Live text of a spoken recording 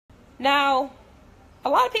Now, a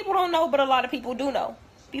lot of people don't know, but a lot of people do know.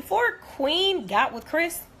 Before Queen got with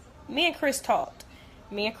Chris, me and Chris talked.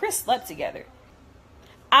 Me and Chris slept together.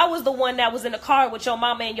 I was the one that was in the car with your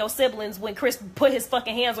mama and your siblings when Chris put his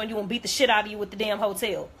fucking hands on you and beat the shit out of you with the damn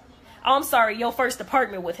hotel. Oh, I'm sorry, your first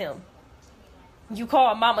apartment with him. You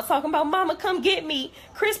called mama talking about, mama, come get me.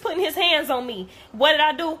 Chris putting his hands on me. What did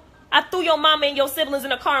I do? I threw your mama and your siblings in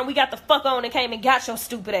the car and we got the fuck on and came and got your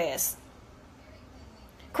stupid ass.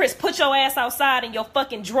 Chris put your ass outside in your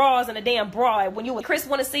fucking drawers and a damn bra. When you and Chris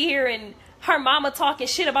want to sit here and her mama talking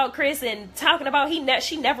shit about Chris and talking about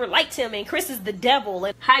she never liked him and Chris is the devil.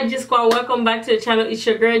 And hi Gist Squad, welcome back to the channel. It's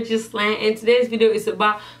your girl Gistland, and today's video is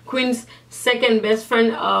about Queen's second best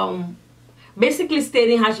friend basically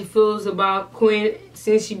stating how she feels about Queen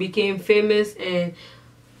since she became famous, and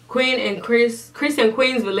Queen and Chris and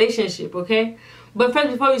Queen's relationship, okay? But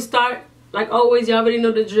first, before we start, like always, you already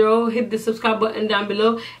know the drill. Hit the subscribe button down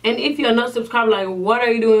below. And if you're not subscribed, like, what are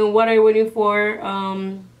you doing? What are you waiting for?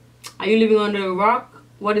 Are you living under a rock?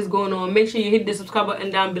 What is going on? Make sure you hit the subscribe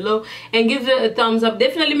button down below and give it a thumbs up.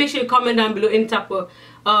 Definitely make sure you comment down below any type of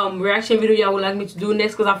reaction video y'all would like me to do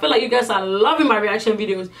next, because I feel like you guys are loving my reaction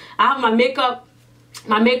videos. I have my makeup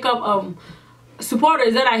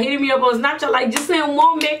supporters that are hitting me up on Snapchat, like, just saying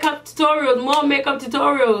more makeup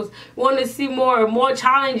tutorials, want to see more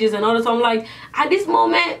challenges and all that. So I'm like, at this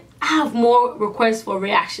moment I have more requests for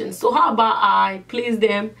reactions, so how about I please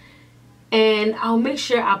them, and I'll make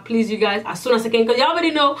sure I please you guys as soon as I can, because you already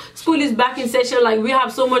know school is back in session. Like, we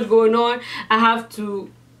have so much going on. I have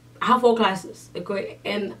 4 classes, okay,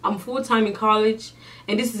 and I'm full-time in college,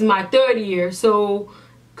 and this is my 3rd year, so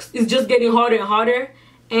it's just getting harder and harder.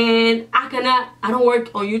 And I don't work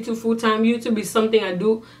on YouTube full-time. YouTube is something I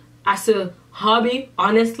do as a hobby,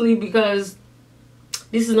 honestly, because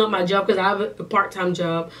this is not my job, because I have a part-time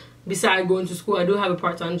job. Besides going to school, I do have a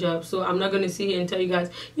part-time job. So I'm not going to sit here and tell you guys,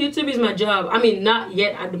 YouTube is my job. I mean, not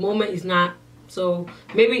yet. At the moment, it's not. So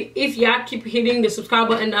maybe if y'all keep hitting the subscribe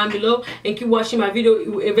button down below and keep watching my video, it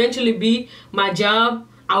will eventually be my job.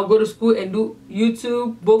 I'll go to school and do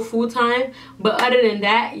YouTube both full-time, but other than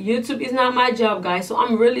that, YouTube is not my job, guys. So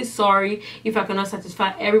I'm really sorry if I cannot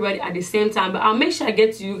satisfy everybody at the same time, but I'll make sure I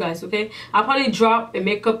get to you guys, okay? I'll probably drop a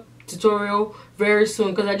makeup tutorial very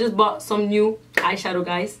soon, because I just bought some new eyeshadow,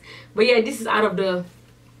 guys. But yeah, this is out of the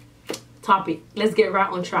topic. Let's get right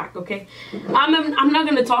on track, okay? I'm not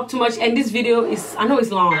gonna talk too much, and this video is, I know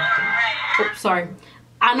it's long. Oh, sorry.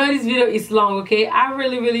 I know this video is long, okay? I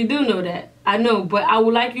really do know that. I know, but I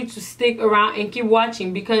would like you to stick around and keep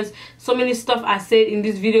watching, because so many stuff I said in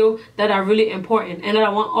this video that are really important and that I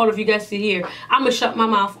want all of you guys to hear. I'm gonna shut my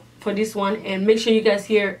mouth for this one and make sure you guys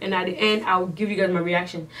hear, and at the end I'll give you guys my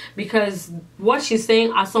reaction, because what she's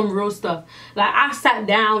saying are some real stuff. Like, I sat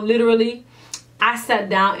down, literally I sat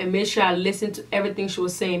down and made sure I listened to everything she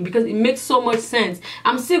was saying, because it makes so much sense.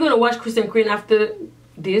 I'm still gonna watch Chris and Queen after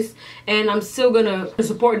this, and I'm still gonna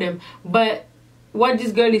support them, but what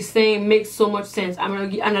this girl is saying makes so much sense. I'm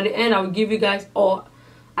gonna and at the end I will give you guys all,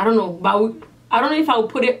 I don't know, but I don't know if I will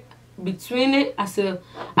put it between it as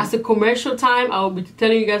a commercial time. I will be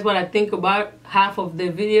telling you guys what I think about half of the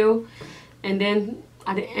video, and then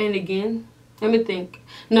at the end again, let me think.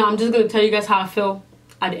 No, I'm just gonna tell you guys how I feel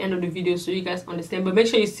at the end of the video so you guys understand, but make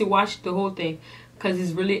sure you still watch the whole thing, because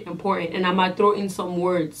it's really important, and I might throw in some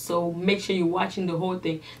words, so make sure you're watching the whole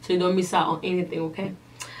thing so you don't miss out on anything, okay?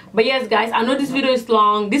 But yes, guys, I know this video is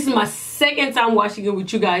long. This is my 2nd time watching it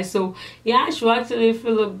with you guys, so yeah, I should actually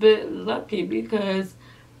feel a bit lucky, because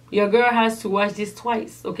your girl has to watch this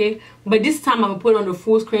twice, okay? But this time I'm gonna put on the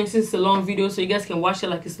full screen since it's a long video, so you guys can watch it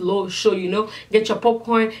like it's a little show, you know? Get your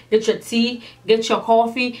popcorn, get your tea, get your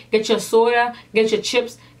coffee, get your soda, get your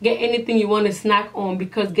chips, get anything you want to snack on,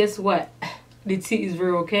 because guess what? The tea is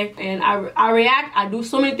real, okay? And I do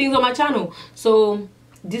so many things on my channel, so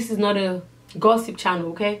this is not a gossip channel,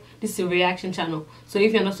 okay? This is a reaction channel. So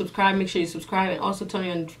if you're not subscribed, make sure you subscribe, and also turn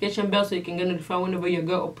your notification bell so you can get notified whenever your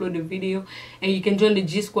girl upload a video, and you can join the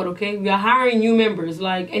Gist Squad, okay? We are hiring new members,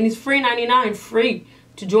 like, and it's free 99, free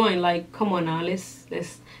to join. Like, come on now, let's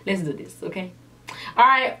do this, okay? All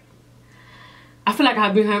right, I feel like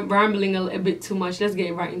I've been rambling a bit too much. Let's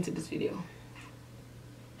get right into this video.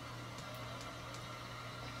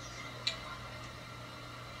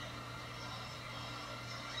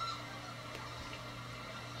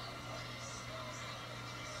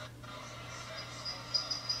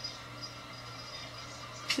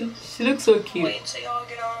 She looks so cute. wait till y'all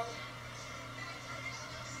get on.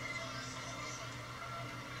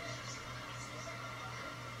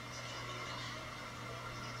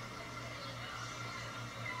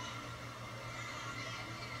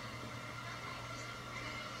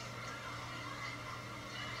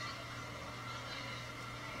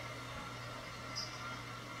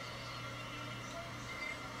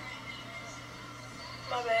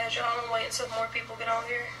 My bad, y'all. I'm waiting until more people get on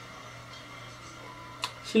here.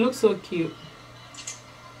 She looks so cute.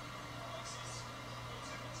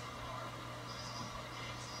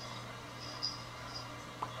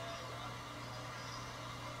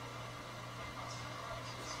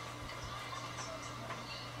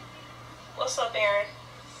 What's up, Aaron?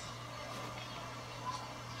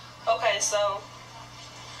 Okay, so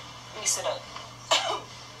let me sit up.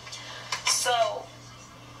 So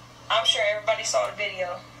I'm sure everybody saw the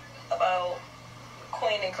video about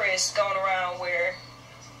Queen and Chris going around where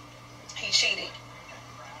he cheated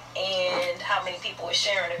and how many people were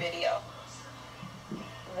sharing the video.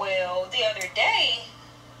 Well, the other day,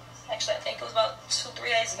 actually I think it was about 2-3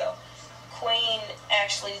 days ago, Queen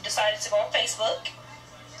actually decided to go on Facebook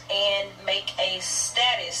and make a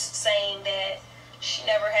status saying that she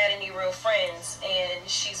never had any real friends and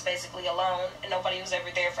she's basically alone and nobody was ever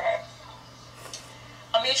there for her.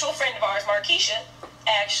 A mutual friend of ours, Markeisha,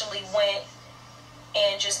 actually went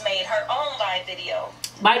and just made her own live video.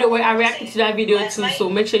 By the way, I reacted to that video too, so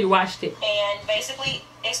make sure you watched it. And basically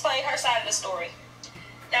explained her side of the story.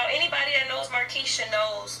 Now, anybody that knows Markeisha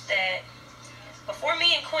knows that before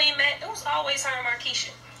me and Queen met, it was always her and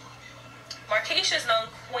Markeisha. Markeisha's known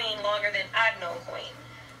Queen longer than I've known Queen.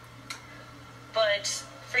 But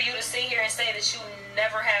for you to sit here and say that you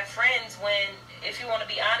never have friends when, if you want to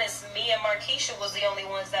be honest, me and Markeisha was the only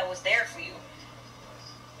ones that was there for you.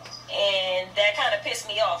 And that kind of pissed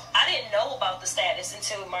me off. I didn't know about the status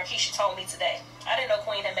until Markeisha told me today. I didn't know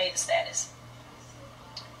Queen had made the status.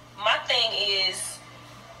 My thing is,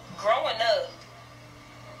 growing up,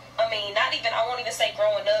 I won't even say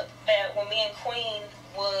growing up, but when me and Queen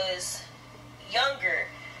was younger,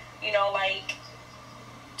 you know, like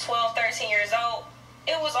 12, 13 years old,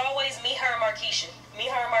 it was always me, her, and Markeisha. Me,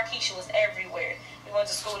 her, and Markeisha was everywhere. We went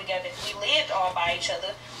to school together. We lived all by each other.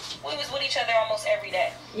 We was with each other almost every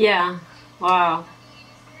day. Yeah. Wow.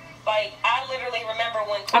 Like, I literally remember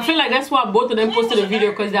when I feel like that's why both of them posted the video,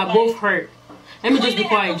 because they're both hurt. Let me just be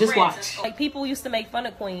quiet. Just watch. Like, people used to make fun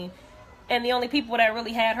of Queen, and the only people that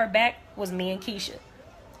really had her back was me and Keisha.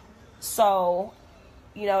 So,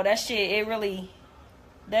 you know, that shit really,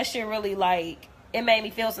 like, it made me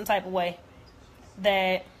feel some type of way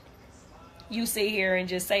that you sit here and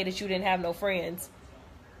just say that you didn't have no friends,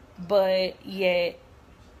 but yet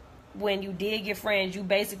when you did get friends, you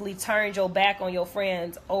basically turned your back on your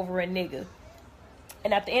friends over a nigga.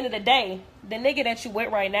 And at the end of the day, the nigga that you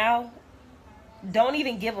with right now don't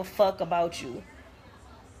even give a fuck about you.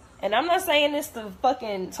 And I'm not saying this to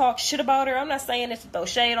fucking talk shit about her. I'm not saying this to throw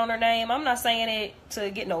shade on her name. I'm not saying it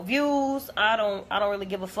to get no views. I don't really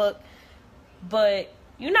give a fuck. But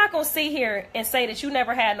you're not gonna sit here and say that you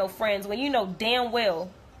never had no friends when you know damn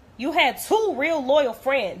well you had 2 real loyal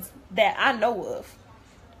friends that I know of.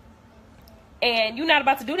 And you're not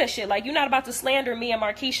about to do that shit. Like, you're not about to slander me and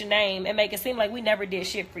Markeisha's name and make it seem like we never did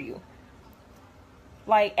shit for you.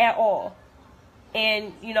 Like, at all.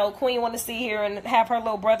 And, you know, Queen want to sit here and have her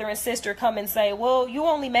little brother and sister come and say, well, you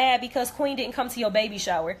only mad because Queen didn't come to your baby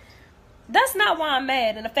shower. That's not why I'm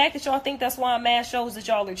mad. And the fact that y'all think that's why I'm mad shows that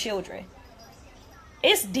y'all are children.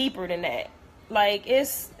 It's deeper than that. Like,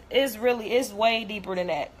 it's way deeper than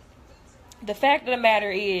that. The fact of the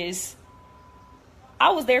matter is, I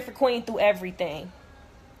was there for Queen through everything.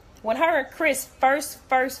 When her and Chris first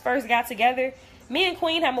got together, me and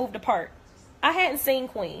Queen had moved apart. I hadn't seen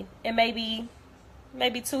Queen in maybe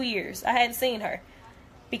 2 years. I hadn't seen her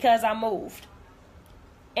because I moved.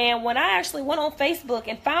 And when I actually went on Facebook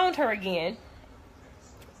and found her again,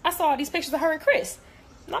 I saw these pictures of her and Chris.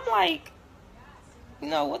 And I'm like, you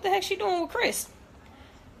know, what the heck she doing with Chris?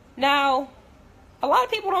 Now, a lot of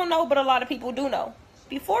people don't know, but a lot of people do know.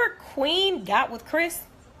 Before Queen got with Chris,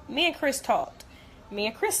 me and Chris talked. Me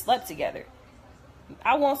and Chris slept together.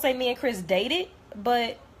 I won't say me and Chris dated,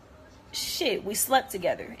 but shit, we slept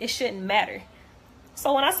together. It shouldn't matter.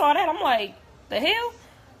 So when I saw that, I'm like, the hell?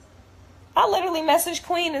 I literally messaged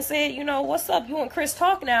Queen and said, you know, what's up? You and Chris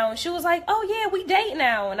talk now? And she was like, oh yeah, we date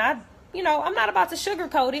now. And I'm not about to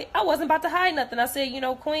sugarcoat it. I wasn't about to hide nothing. I said, you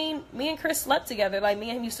know, Queen, me and Chris slept together. Like, me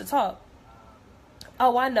and him used to talk.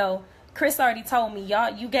 Oh, I know. Chris already told me,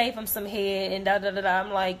 you gave him some head and da-da-da-da.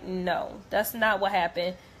 I'm like, no, that's not what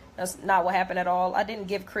happened. That's not what happened at all. I didn't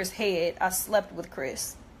give Chris head. I slept with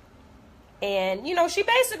Chris. And, you know, she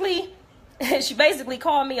basically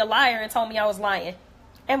called me a liar and told me I was lying.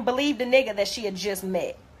 And believed the nigga that she had just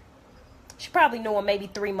met. She probably knew him maybe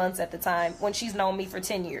 3 months at the time when she's known me for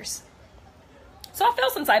 10 years. So I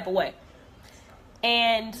felt some type of way.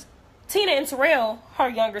 And Tina and Terrell, her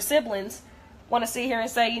younger siblings, want to sit here and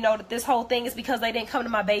say, you know, that this whole thing is because they didn't come to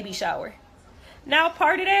my baby shower. Now,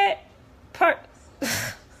 part of that,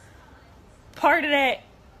 part of that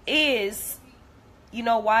is, you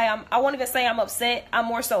know, why I won't even say I'm upset. I'm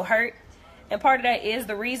more so hurt. And part of that is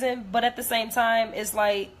the reason. But at the same time, it's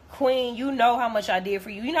like, Queen, you know how much I did for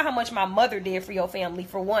you. You know how much my mother did for your family,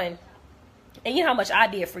 for one. And you know how much I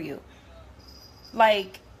did for you.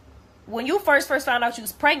 Like, when you first found out you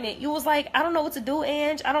was pregnant, you was like, I don't know what to do,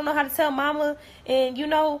 Ange. I don't know how to tell mama. And, you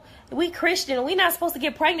know, we Christian. We not supposed to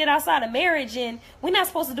get pregnant outside of marriage. And we not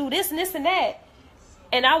supposed to do this and this and that.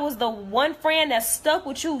 And I was the one friend that stuck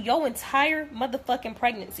with you your entire motherfucking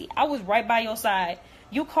pregnancy. I was right by your side.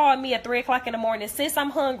 You called me at 3 o'clock in the morning. Sis, I'm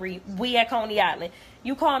hungry. We at Coney Island.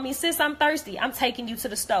 You called me, sis, I'm thirsty. I'm taking you to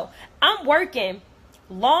the store. I'm working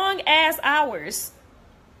long-ass hours.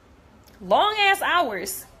 Long-ass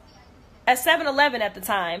hours at 7-Eleven at the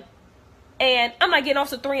time. And I'm not getting off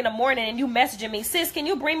till 3 in the morning and you messaging me, sis, can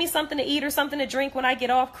you bring me something to eat or something to drink when I get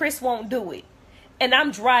off? Chris won't do it. And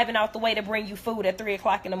I'm driving out the way to bring you food at 3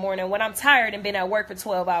 o'clock in the morning when I'm tired and been at work for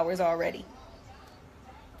 12 hours already.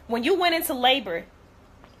 When you went into labor,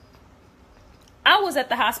 I was at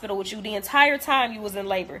the hospital with you the entire time you was in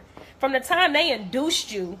labor. From the time they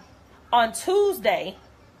induced you on Tuesday,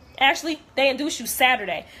 actually, they induced you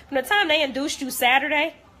Saturday. From the time they induced you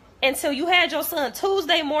Saturday until you had your son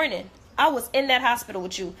Tuesday morning, I was in that hospital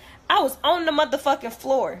with you. I was on the motherfucking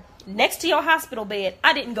floor next to your hospital bed.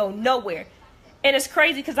 I didn't go nowhere. And it's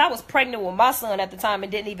crazy because I was pregnant with my son at the time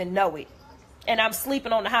and didn't even know it. And I'm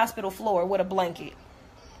sleeping on the hospital floor with a blanket.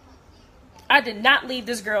 I did not leave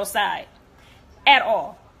this girl's side. At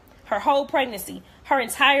all. Her whole pregnancy. Her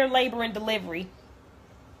entire labor and delivery.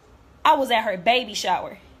 I was at her baby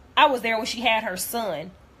shower. I was there when she had her son.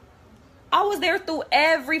 I was there through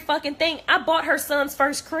every fucking thing. I bought her son's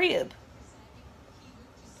first crib.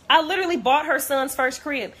 I literally bought her son's first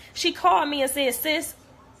crib. She called me and said, sis,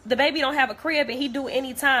 the baby don't have a crib and he do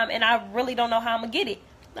anytime and I really don't know how I'm gonna get it.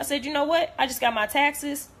 I said, you know what? I just got my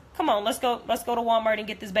taxes. Come on, let's go to Walmart and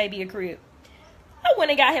get this baby a crib. I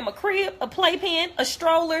went and got him a crib, a playpen, a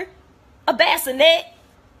stroller, a bassinet.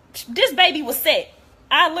 This baby was set.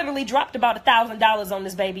 I literally dropped about $1,000 on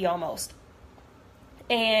this baby almost.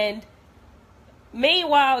 And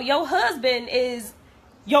meanwhile, your husband is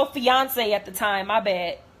your fiance at the time, my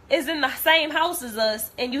bad, is in the same house as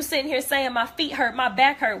us. And you sitting here saying my feet hurt, my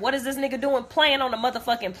back hurt. What is this nigga doing playing on the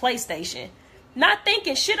motherfucking PlayStation? Not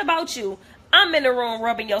thinking shit about you. I'm in the room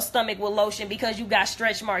rubbing your stomach with lotion because you got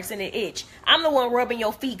stretch marks and it itch. I'm the one rubbing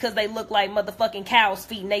your feet because they look like motherfucking cow's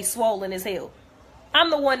feet and they swollen as hell. I'm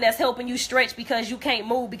the one that's helping you stretch because you can't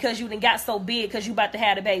move because you done got so big because you about to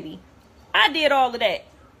have a baby. I did all of that.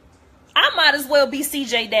 I might as well be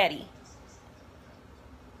CJ Daddy.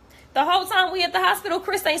 The whole time we at the hospital,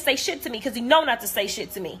 Chris ain't say shit to me because he know not to say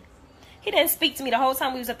shit to me. He didn't speak to me the whole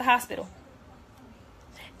time we was at the hospital.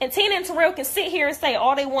 And Tina and Terrell can sit here and say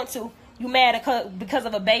all they want to. You mad because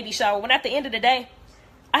of a baby shower. When at the end of the day,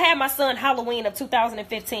 I had my son Halloween of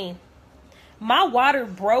 2015. My water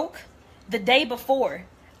broke the day before.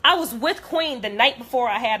 I was with Queen the night before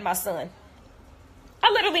I had my son.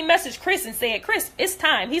 I literally messaged Chris and said, Chris, it's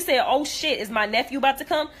time. He said, oh shit, is my nephew about to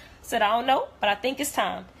come? I said, I don't know, but I think it's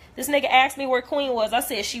time. This nigga asked me where Queen was. I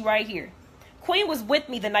said, she right here. Queen was with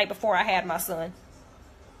me the night before I had my son.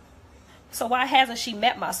 So why hasn't she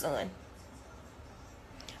met my son?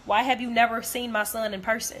 Why have you never seen my son in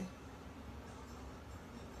person?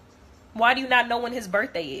 Why do you not know when his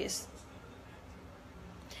birthday is?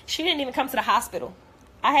 She didn't even come to the hospital.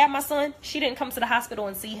 I had my son. She didn't come to the hospital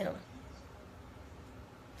and see him.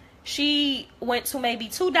 She went to maybe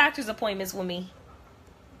 2 doctor's appointments with me.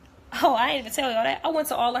 Oh, I didn't even tell y'all that. I went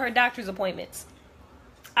to all of her doctor's appointments.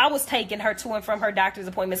 I was taking her to and from her doctor's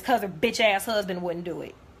appointments because her bitch ass husband wouldn't do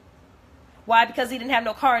it. Why? Because he didn't have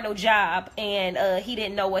no car, no job, and he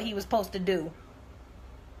didn't know what he was supposed to do.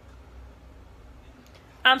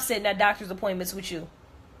 I'm sitting at doctor's appointments with you.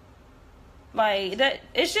 Like, that,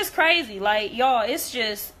 it's just crazy. Like, y'all,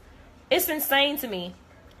 it's insane to me.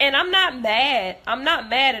 And I'm not mad. I'm not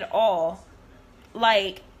mad at all.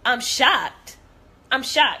 Like, I'm shocked. I'm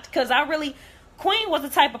shocked because Queen was the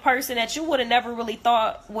type of person that you would have never really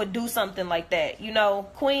thought would do something like that. You know,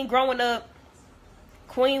 Queen growing up,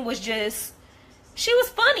 Queen was just, she was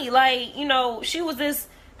funny. Like, you know, she was this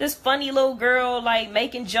funny little girl, like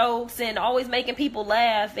making jokes and always making people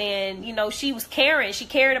laugh. And, you know, she was caring. She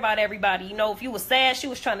cared about everybody. You know, if you was sad, she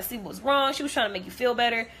was trying to see what was wrong. She was trying to make you feel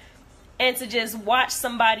better. And to just watch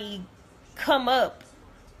somebody come up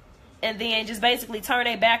and then just basically turn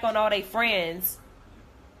their back on all their friends,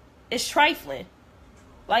 it's trifling.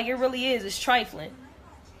 Like, it really is. It's trifling.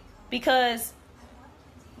 Because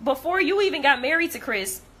before you even got married to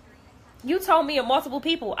Chris, you told me and multiple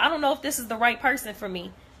people, I don't know if this is the right person for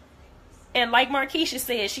me. And like Markeisha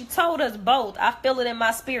said, she told us both, I feel it in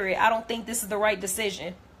my spirit. I don't think this is the right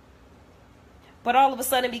decision. But all of a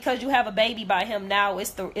sudden, because you have a baby by him, now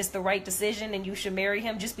it's the right decision and you should marry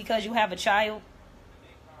him just because you have a child.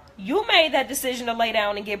 You made that decision to lay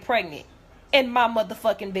down and get pregnant in my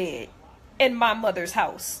motherfucking bed, in my mother's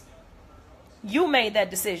house. You made that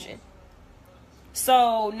decision.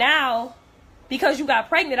 So now, because you got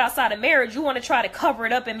pregnant outside of marriage, you want to try to cover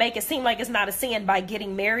it up and make it seem like it's not a sin by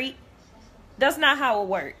getting married. That's not how it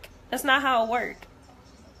work. That's not how it work.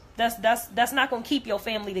 That's not going to keep your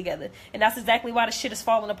family together. And that's exactly why the shit is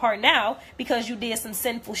falling apart now, because you did some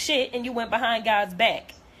sinful shit and you went behind God's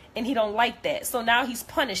back. And he don't like that. So now he's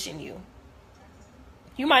punishing you.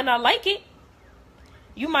 You might not like it.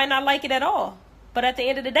 You might not like it at all. But at the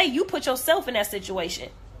end of the day, you put yourself in that situation.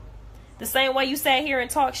 The same way you sat here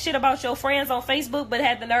and talked shit about your friends on Facebook, but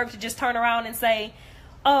had the nerve to just turn around and say,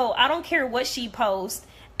 oh, I don't care what she posts.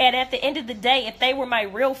 And at the end of the day, if they were my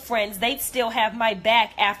real friends, they'd still have my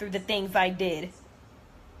back after the things I did.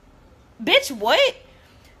 Bitch, what?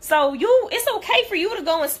 So it's okay for you to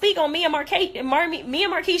go and speak on me and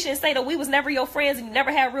Markeisha and say that we was never your friends and you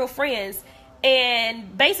never had real friends,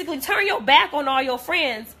 and basically turn your back on all your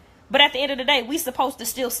friends. But at the end of the day, we supposed to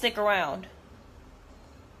still stick around.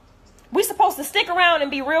 We supposed to stick around and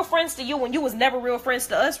be real friends to you when you was never real friends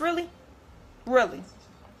to us, really? Really?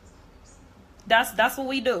 That's what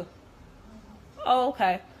we do. Oh,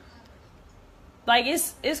 okay. Like,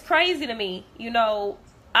 it's crazy to me, you know.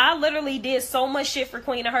 I literally did so much shit for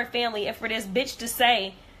Queen and her family, and for this bitch to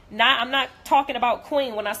say, I'm not talking about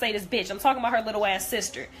Queen when I say this bitch, I'm talking about her little ass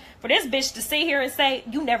sister. For this bitch to sit here and say,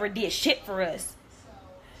 you never did shit for us.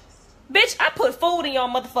 Bitch, I put food in y'all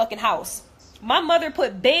motherfucking house. My mother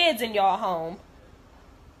put beds in y'all home.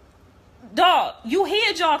 Dog, you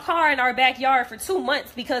hid y'all car in our backyard for 2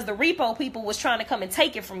 months because the repo people was trying to come and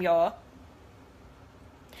take it from y'all.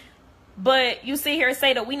 But you sit here and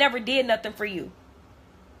say that we never did nothing for you.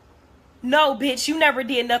 No, bitch, you never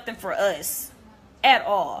did nothing for us. At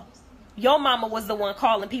all. Your mama was the one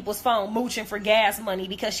calling people's phone, mooching for gas money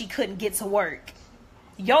because she couldn't get to work.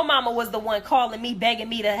 Your mama was the one calling me, begging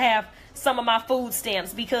me to have some of my food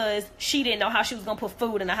stamps because she didn't know how she was going to put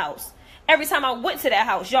food in the house. Every time I went to that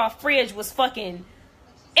house, y'all fridge was fucking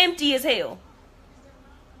empty as hell.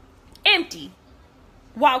 Empty.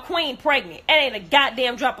 While Queen pregnant. It ain't a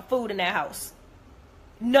goddamn drop of food in that house.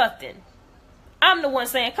 Nothing. I'm the one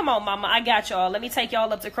saying, come on, mama, I got y'all. Let me take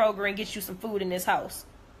y'all up to Kroger and get you some food in this house.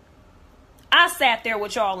 I sat there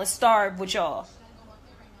with y'all and starved with y'all.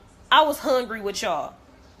 I was hungry with y'all.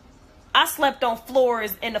 I slept on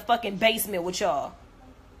floors in the fucking basement with y'all.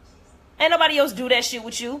 Ain't nobody else do that shit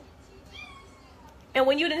with you. And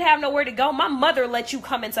when you didn't have nowhere to go, my mother let you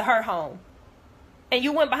come into her home. And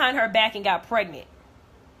you went behind her back and got pregnant.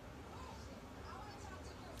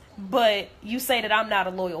 But you say that I'm not a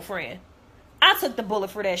loyal friend. I took the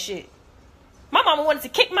bullet for that shit. My mama wanted to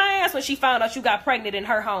kick my ass when she found out you got pregnant in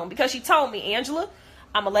her home. Because she told me, Angela,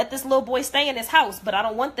 I'm going to let this little boy stay in this house. But I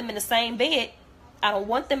don't want them in the same bed. I don't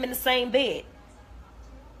want them in the same bed.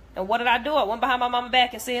 And what did I do? I went behind my mama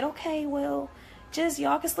back and said, okay, well, just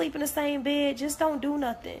y'all can sleep in the same bed. Just don't do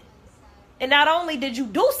nothing. And not only did you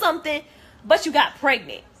do something, but you got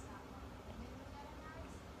pregnant.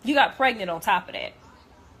 You got pregnant on top of that.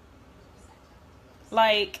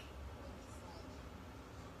 Like,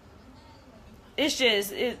 it's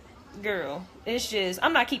just, girl, it's just,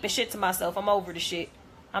 I'm not keeping shit to myself. I'm over the shit.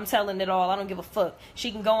 I'm telling it all. I don't give a fuck. She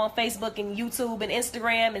can go on Facebook and YouTube and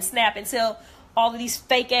Instagram and Snap and tell all of these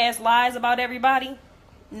fake ass lies about everybody.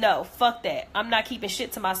 No, fuck that. I'm not keeping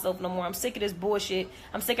shit to myself no more. I'm sick of this bullshit.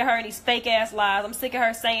 I'm sick of her and these fake ass lies. I'm sick of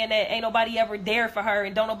her saying that ain't nobody ever there for her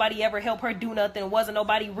and don't nobody ever help her do nothing. Wasn't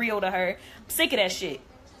nobody real to her. I'm sick of that shit.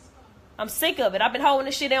 I'm sick of it. I've been holding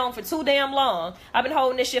this shit on for too damn long. I've been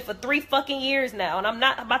holding this shit for 3 fucking years now. And I'm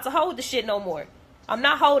not about to hold the shit no more. I'm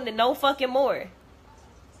not holding it no fucking more.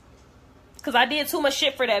 Because I did too much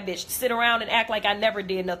shit for that bitch to sit around and act like I never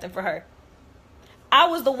did nothing for her. I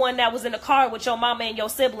was the one that was in the car with your mama and your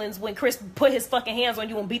siblings when Chris put his fucking hands on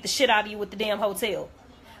you and beat the shit out of you with the damn hotel.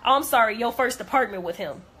 Oh, I'm sorry, your first apartment with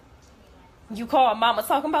him. You called mama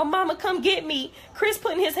talking about, mama, come get me. Chris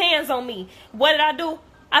putting his hands on me. What did I do?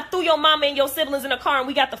 I threw your mama and your siblings in the car and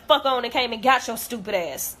we got the fuck on and came and got your stupid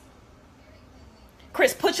ass.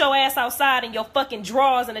 Chris put your ass outside in your fucking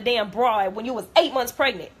drawers and a damn bra when you was 8 months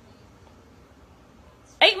pregnant.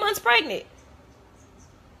 8 months pregnant.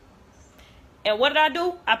 And what did I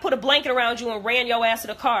do? I put a blanket around you and ran your ass to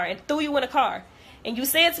the car and threw you in the car. And you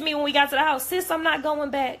said to me when we got to the house, sis, I'm not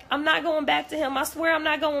going back. I'm not going back to him. I swear I'm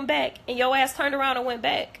not going back. And your ass turned around and went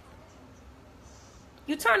back.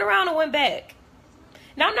 You turned around and went back.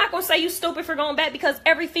 Now, I'm not going to say you stupid for going back, because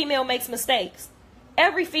every female makes mistakes.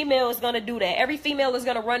 Every female is going to do that. Every female is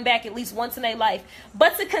going to run back at least once in their life.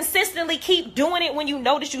 But to consistently keep doing it when you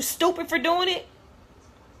know that you're stupid for doing it,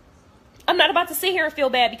 I'm not about to sit here and feel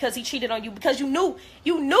bad because he cheated on you, because you knew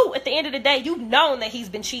at the end of the day, you've known that he's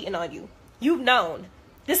been cheating on you. You've known.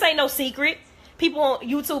 This ain't no secret. People on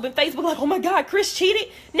YouTube and Facebook like, oh my God, Chris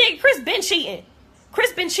cheated. Nigga, Chris been cheating.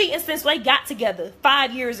 Chris been cheating since they got together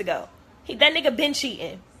 5 years ago. That nigga been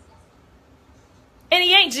cheating. And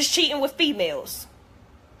he ain't just cheating with females.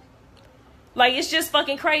 Like, it's just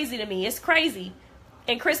fucking crazy to me. It's crazy.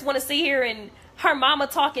 And Chris want to sit here and her mama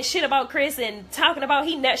talking shit about Chris and talking about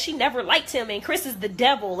she never liked him and Chris is the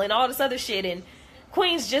devil and all this other shit. And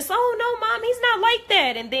Queen's just, oh no, mom, he's not like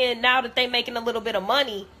that. And then now that they making a little bit of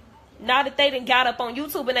money, now that they done got up on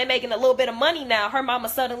YouTube and they making a little bit of money now, her mama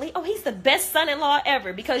suddenly, oh, he's the best son-in-law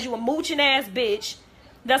ever because you a mooching ass bitch.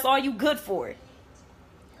 That's all you good for.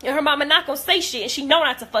 And her mama not gonna say shit, and she know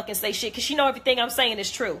not to fucking say shit because she know everything I'm saying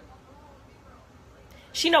is true.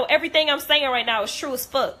 She know everything I'm saying right now is true as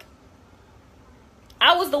fuck.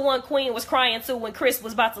 I was the one Queen was crying to when Chris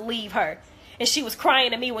was about to leave her. And she was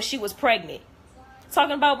crying to me when she was pregnant.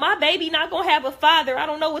 Talking about, my baby not gonna have a father. I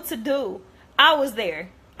don't know what to do. I was there.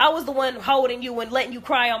 I was the one holding you and letting you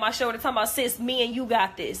cry on my shoulder. Talking about, sis, me and you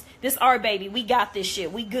got this. This our baby. We got this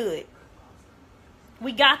shit. We good.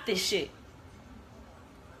 We got this shit.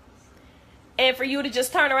 And for you to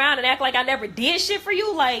just turn around and act like I never did shit for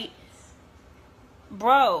you, like,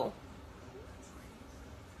 bro.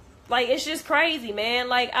 Like, it's just crazy, man.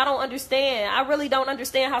 Like, I don't understand. I really don't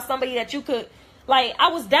understand how somebody that you could, like, I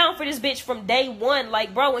was down for this bitch from day one.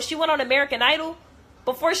 Like, bro, when she went on American Idol,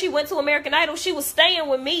 before she went to American Idol, she was staying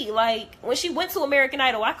with me. Like, when she went to American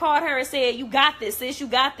Idol, I called her and said, you got this, sis, you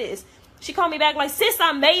got this. She called me back like, sis,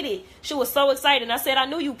 I made it. She was so excited. I said, I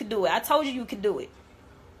knew you could do it. I told you could do it.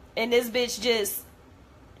 And this bitch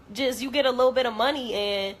just, you get a little bit of money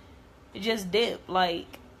and just dip. Like,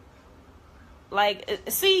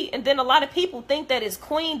 see, and then a lot of people think that it's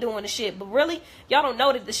Queen doing the shit, but really, y'all don't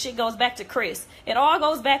know that the shit goes back to Chris. It all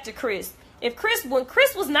goes back to Chris. When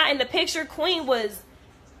Chris was not in the picture, Queen was,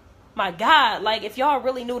 my God, like, if y'all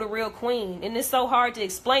really knew the real Queen, and it's so hard to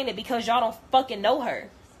explain it because y'all don't fucking know her.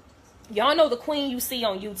 Y'all know the Queen you see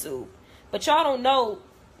on YouTube, but y'all don't know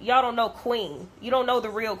Queen. You don't know the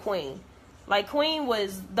real Queen. Like, Queen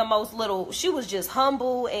was the most she was just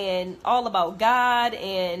humble and all about God,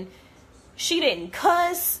 and she didn't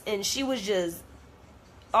cuss, and she was just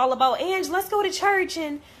all about, Ange, let's go to church,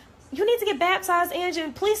 and you need to get baptized, Ange,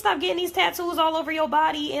 and please stop getting these tattoos all over your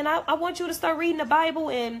body, and I want you to start reading the Bible.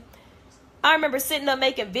 And I remember sitting up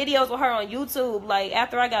making videos with her on YouTube, like,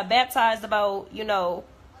 after I got baptized, about, you know,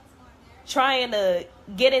 trying to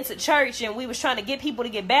get into church, and we was trying to get people to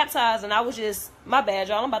get baptized, and I was just, my bad,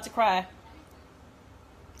 y'all, I'm about to cry.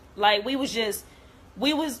 Like, we was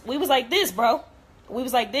like this, bro. We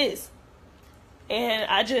was like this. And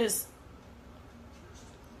I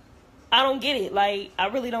don't get it. Like, I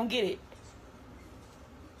really don't get it.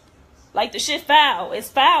 Like, the shit foul. It's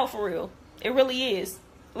foul for real. It really is.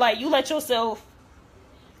 Like, you let yourself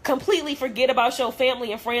completely forget about your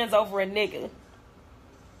family and friends over a nigga.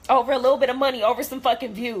 Over a little bit of money. Over some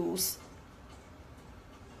fucking views.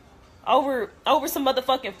 Over some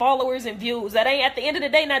motherfucking followers and views. That ain't, at the end of the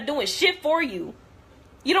day, not doing shit for you.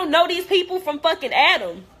 You don't know these people from fucking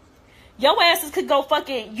Adam. Your asses could go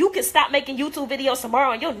fucking, you could stop making YouTube videos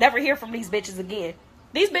tomorrow and you'll never hear from these bitches again.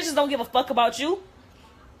 These bitches don't give a fuck about you.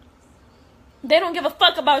 They don't give a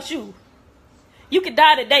fuck about you. You could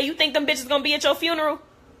die today. You think them bitches gonna be at your funeral?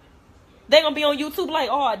 They gonna be on YouTube like,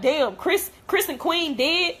 oh damn, Chris and Queen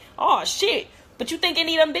dead? Oh shit. But you think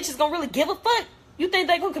any of them bitches gonna really give a fuck? You think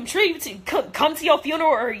they gonna contribute to, come to your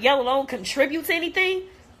funeral, or yet alone contribute to anything?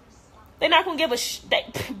 They not gonna give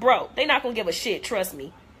a bro, they not gonna give a shit, trust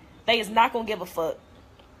me. They is not gonna give a fuck.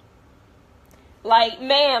 Like,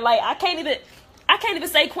 man, like, I can't even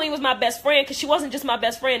say Queen was my best friend, because she wasn't just my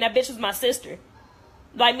best friend. That bitch was my sister.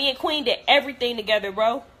 Like, me and Queen did everything together,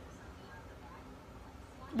 bro.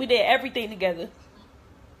 We did everything together.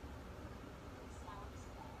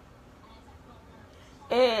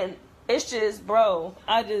 And it's just, bro,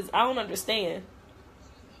 I don't understand.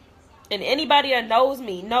 And anybody that knows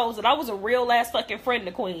me knows that I was a real ass fucking friend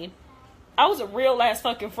to Queen. I was a real ass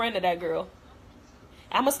fucking friend of that girl.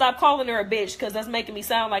 I'm gonna stop calling her a bitch, because that's making me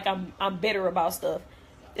sound like I'm bitter about stuff.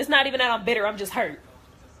 It's not even that I'm bitter, I'm just hurt.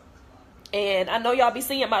 And I know y'all be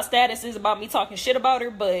seeing my statuses about me talking shit about her,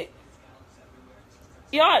 but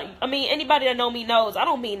y'all, I mean, anybody that know me knows I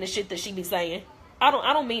don't mean the shit that she be saying. I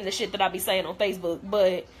don't mean the shit that I be saying on Facebook,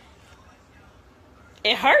 but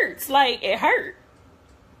It hurts. Like, it hurt.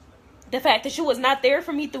 The fact that you was not there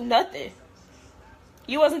for me through nothing.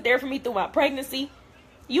 You wasn't there for me through my pregnancy.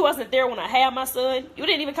 You wasn't there when I had my son. You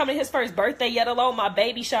didn't even come to his first birthday, yet alone my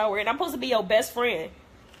baby shower. And I'm supposed to be your best friend.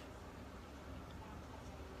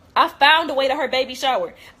 I found a way to her baby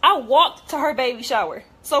shower. I walked to her baby shower.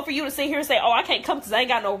 So for you to sit here and say, oh, I can't come because I ain't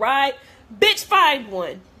got no ride. Bitch, find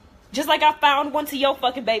one. Just like I found one to your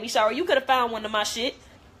fucking baby shower. You could have found one to my shit.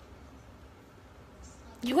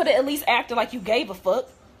 You could have at least acted like you gave a fuck.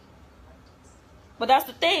 But that's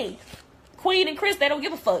the thing. Queen and Chris, they don't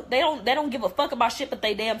give a fuck. They don't give a fuck about shit but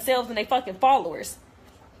they damn selves and they fucking followers.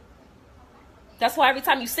 That's why every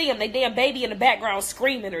time you see them, they damn baby in the background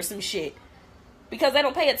screaming or some shit. Because they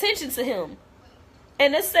don't pay attention to him.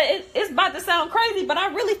 And it's about to sound crazy, but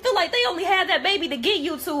I really feel like they only had that baby to get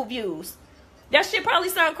YouTube views. That shit probably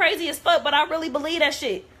sound crazy as fuck, but I really believe that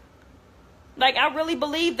shit. Like, I really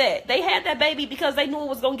believe that. They had that baby because they knew it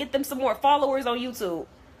was going to get them some more followers on YouTube.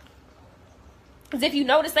 Because if you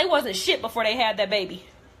notice, they wasn't shit before they had that baby.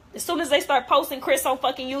 As soon as they start posting Chris on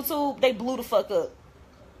fucking YouTube, they blew the fuck up.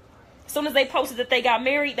 As soon as they posted that they got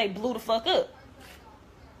married, they blew the fuck up.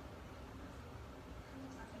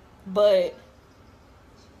 But,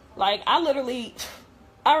 like, I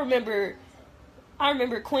remember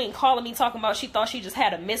Queen calling me talking about she thought she just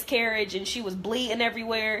had a miscarriage and she was bleeding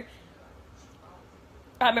everywhere.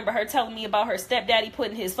 I remember her telling me about her stepdaddy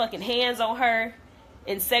putting his fucking hands on her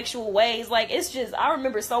in sexual ways. Like, it's just, I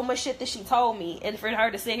remember so much shit that she told me. And for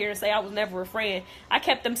her to sit here and say I was never a friend, I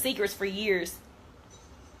kept them secrets for years.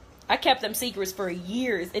 I kept them secrets for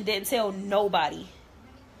years and didn't tell nobody.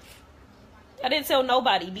 I didn't tell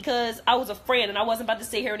nobody because I was a friend and I wasn't about to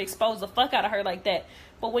sit here and expose the fuck out of her like that.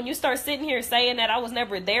 But when you start sitting here saying that I was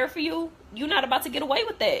never there for you, you're not about to get away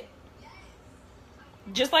with that.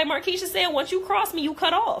 Just like Markeisha said, once you cross me, you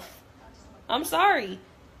cut off. I'm sorry.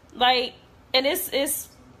 Like, and it's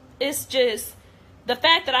just the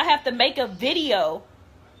fact that I have to make a video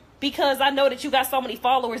because I know that you got so many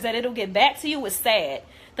followers that it'll get back to you is sad.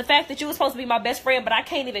 The fact that you were supposed to be my best friend, but I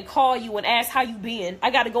can't even call you and ask how you been.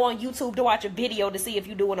 I got to go on YouTube to watch a video to see if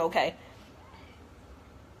you doing okay.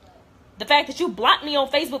 The fact that you blocked me on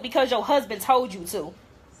Facebook because your husband told you to.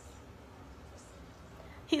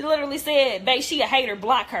 He literally said, babe, she a hater,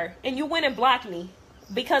 block her. And you went and blocked me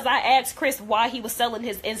because I asked Chris why he was selling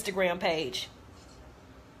his Instagram page.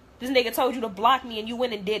 This nigga told you to block me and you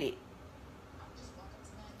went and did it.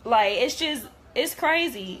 Like, it's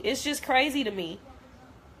crazy. It's just crazy to me.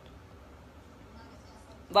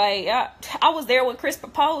 Like, I was there when Chris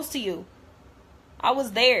proposed to you. I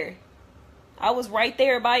was there. I was right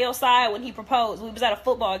there by your side when he proposed. We was at a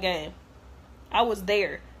football game. I was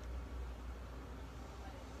there.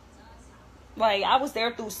 Like, I was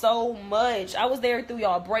there through so much. I was there through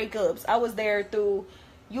y'all breakups. I was there through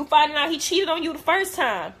you finding out he cheated on you the first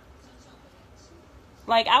time.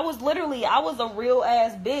 Like, I was a real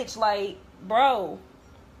ass bitch. Like, bro.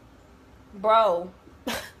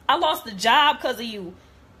 I lost the job because of you.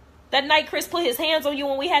 That night Chris put his hands on you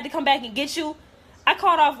when we had to come back and get you, I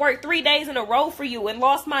called off work 3 days in a row for you and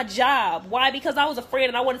lost my job. Why? Because I was a friend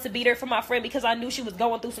and I wanted to be there for my friend because I knew she was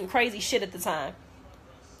going through some crazy shit at the time.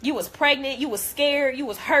 You was pregnant, you was scared, you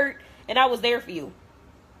was hurt, and I was there for you.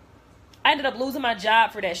 I ended up losing my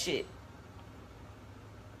job for that shit.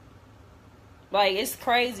 Like, it's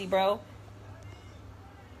crazy, bro.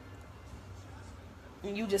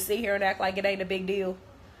 And you just sit here and act like it ain't a big deal.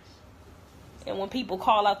 And when people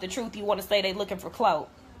call out the truth, you want to say they looking for clout.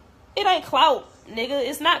 It ain't clout, nigga.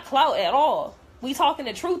 It's not clout at all. We talking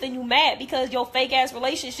the truth and you mad because your fake ass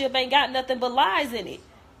relationship ain't got nothing but lies in it.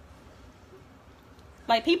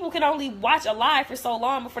 Like, people can only watch a lie for so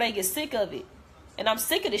long before they get sick of it. And I'm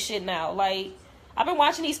sick of this shit now. Like, I've been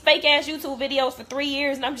watching these fake ass YouTube videos for 3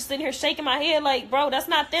 years and I'm just sitting here shaking my head like, bro, that's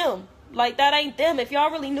not them. Like, that ain't them. If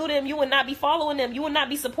y'all really knew them, you would not be following them. You would not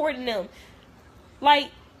be supporting them.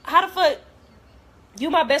 Like, how the fuck you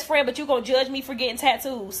my best friend, but you gonna judge me for getting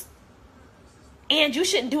tattoos? And you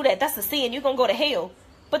shouldn't do that. That's a sin. You're gonna go to hell.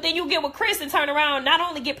 But then you get with Chris and turn around, not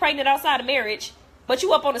only get pregnant outside of marriage, but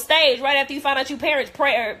you up on the stage right after you find out you parents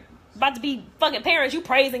about to be fucking parents, you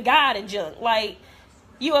praising God and junk. Like,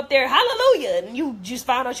 you up there, hallelujah, and you just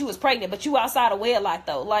found out you was pregnant, but you outside of wedlock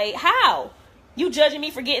though. Like, how? You judging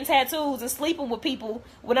me for getting tattoos and sleeping with people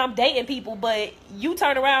when I'm dating people, but you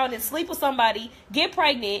turn around and sleep with somebody, get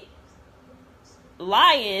pregnant,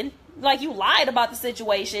 lying, like you lied about the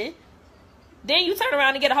situation. Then you turn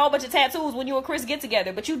around and get a whole bunch of tattoos when you and Chris get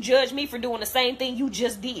together, but you judge me for doing the same thing you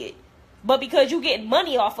just did. But because you getting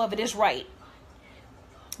money off of it, it's right.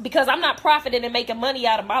 Because I'm not profiting and making money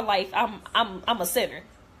out of my life, I'm a sinner.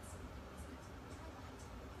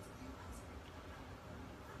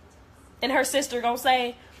 And her sister gonna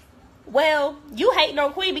say, well, you hating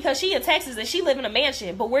on Queen because she in Texas and she live in a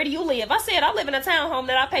mansion. But where do you live? I said, I live in a townhome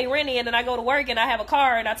that I pay rent in, and I go to work and I have a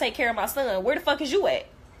car and I take care of my son. Where the fuck is you at?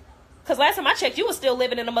 Because last time I checked, you was still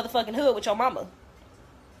living in a motherfucking hood with your mama.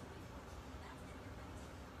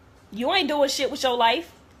 You ain't doing shit with your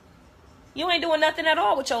life. You ain't doing nothing at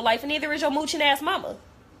all with your life, and neither is your mooching ass mama.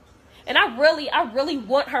 And I really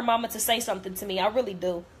want her mama to say something to me. I really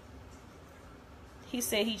do. He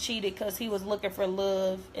said he cheated because he was looking for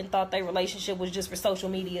love and thought their relationship was just for social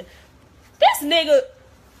media. This nigga.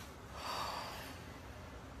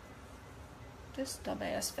 This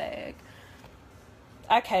dumbass fag.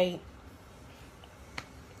 I can't.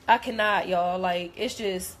 I cannot, y'all. Like,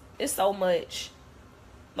 it's so much.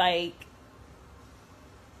 Like,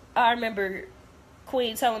 I remember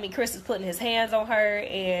Queen telling me Chris is putting his hands on her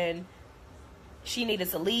and she needed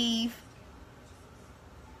to leave.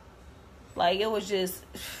 Like, it was just,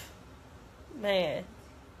 man.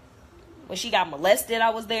 When she got molested,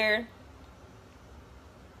 I was there.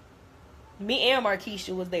 Me and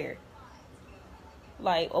Markeisha was there.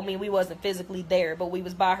 Like, I mean, we wasn't physically there, but we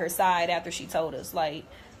was by her side after she told us. Like,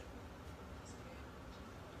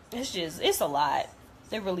 it's a lot.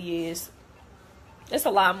 It really is. It's a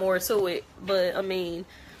lot more to it. But, I mean,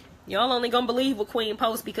 y'all only gonna believe what Queen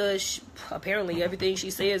posts because apparently everything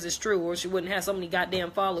she says is true, or she wouldn't have so many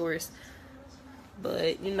goddamn followers.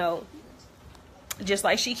 But, you know, just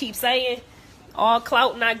like she keeps saying, all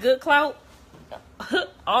clout not good clout.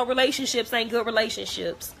 All relationships ain't good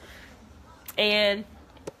relationships. And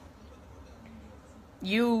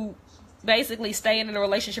you basically staying in a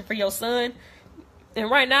relationship for your son.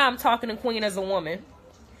 And right now I'm talking to Queen as a woman.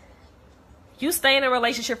 You staying in a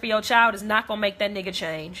relationship for your child is not gonna make that nigga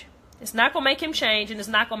change. It's not gonna make him change, and it's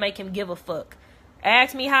not gonna make him give a fuck.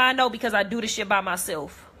 Ask me how I know, because I do this shit by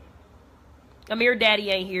myself. Amir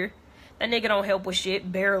daddy ain't here. That nigga don't help with shit,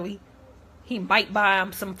 barely. He might buy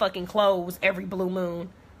him some fucking clothes every blue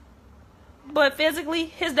moon. But physically,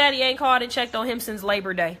 his daddy ain't called and checked on him since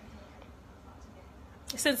Labor Day.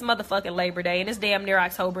 Since motherfucking Labor Day, and it's damn near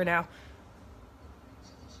October now.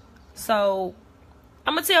 So,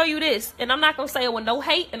 I'm gonna tell you this, and I'm not gonna say it with no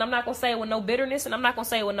hate, and I'm not gonna say it with no bitterness, and I'm not gonna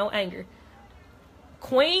say it with no anger.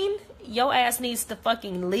 Queen, your ass needs to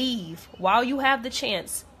fucking leave while you have the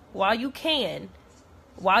chance. While you can,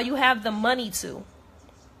 while you have the money to,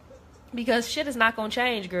 because shit is not gonna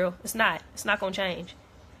change, girl. It's not gonna change.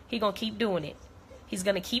 He gonna keep doing it. He's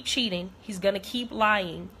gonna keep cheating. He's gonna keep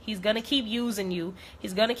lying. He's gonna keep using you.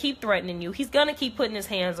 He's gonna keep threatening you. He's gonna keep putting his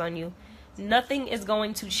hands on you. Nothing is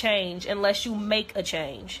going to change unless you make a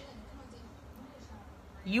change.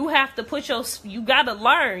 You have to you gotta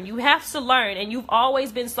learn. You have to learn, and you've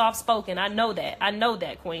always been soft-spoken. I know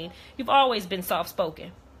that, Queen. You've always been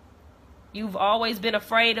soft-spoken. You've always been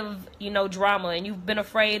afraid of, drama, and you've been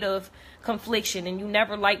afraid of confliction, and you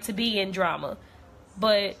never liked to be in drama.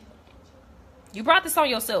 But you brought this on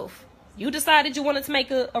yourself. You decided you wanted to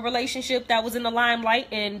make a relationship that was in the limelight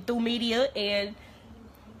and through media, and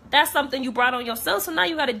that's something you brought on yourself, so now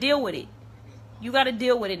you got to deal with it. You got to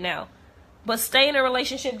deal with it now. But stay in a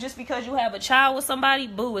relationship just because you have a child with somebody,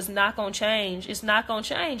 boo, it's not going to change. It's not going to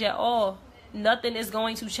change at all. Nothing is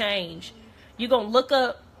going to change. You're going to look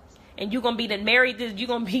up, and you're going to be then married. You're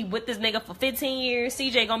going to be with this nigga for 15 years.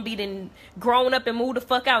 CJ going to be then grown up and moved the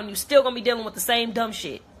fuck out. And you still going to be dealing with the same dumb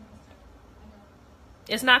shit.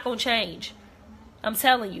 It's not going to change. I'm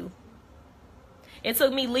telling you. It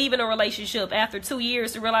took me leaving a relationship after 2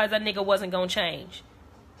 years to realize that nigga wasn't going to change.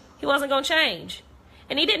 He wasn't going to change.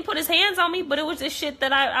 And he didn't put his hands on me, but it was this shit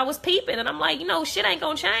that I was peeping. And I'm like, shit ain't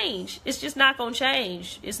going to change. It's just not going to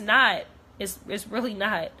change. It's not. It's really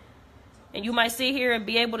not. And you might sit here and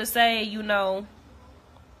be able to say,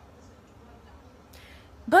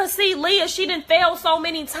 but see, Leah, she done failed so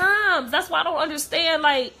many times. That's why I don't understand.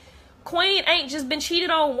 Like, Queen ain't just been cheated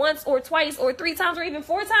on once or twice or 3 times or even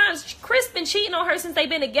 4 times. Chris been cheating on her since they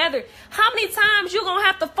been together. How many times you gonna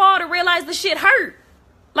have to fall to realize the shit hurt?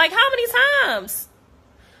 Like, how many times?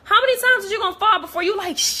 How many times is you gonna fall before you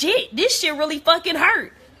like, shit, this shit really fucking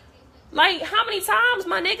hurt? Like, how many times,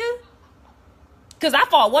 my nigga? Because I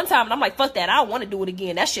fall one time and I'm like, fuck that. I don't want to do it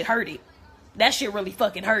again. That shit hurt it. That shit really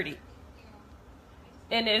fucking hurt it.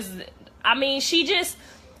 And she just...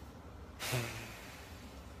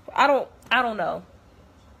 I don't know.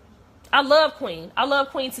 I love Queen. I love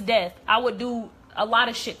Queen to death. I would do a lot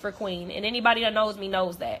of shit for Queen. And anybody that knows me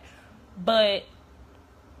knows that. But...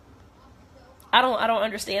 I don't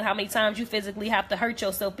understand how many times you physically have to hurt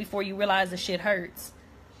yourself before you realize the shit hurts.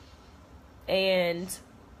 And...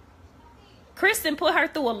 Kristen put her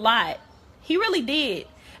through a lot. He really did.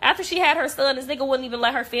 After she had her son, this nigga wouldn't even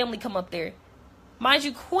let her family come up there. Mind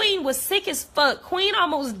you, Queen was sick as fuck. Queen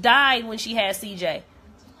almost died when she had CJ.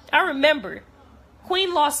 I remember.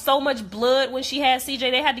 Queen lost so much blood when she had CJ,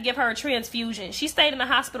 they had to give her a transfusion. She stayed in the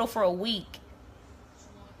hospital for a week.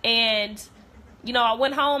 And, you know, I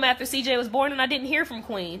went home after CJ was born and I didn't hear from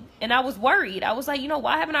Queen. And I was worried. I was like, you know,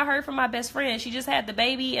 why haven't I heard from my best friend? She just had the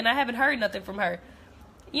baby and I haven't heard nothing from her.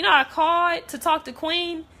 You know, I called to talk to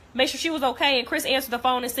Queen, make sure she was okay. And Chris answered the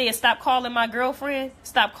phone and said, stop calling my girlfriend.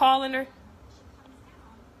 Stop calling her.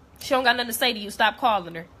 She don't got nothing to say to you. Stop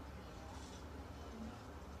calling her.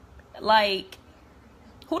 Like,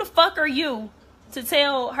 who the fuck are you to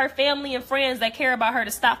tell her family and friends that care about her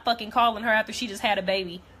to stop fucking calling her after she just had a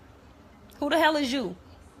baby? Who the hell is you?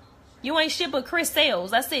 You ain't shit but Chris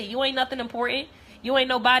Sales. That's it. You ain't nothing important. You ain't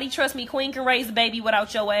nobody. Trust me, Queen can raise a baby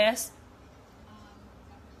without your ass.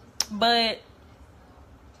 But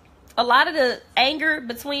a lot of the anger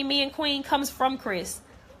between me and Queen comes from Chris.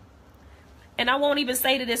 And I won't even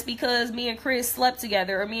say to this because me and Chris slept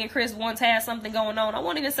together or me and Chris once had something going on. I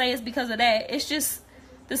won't even say it's because of that. It's just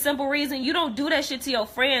the simple reason you don't do that shit to your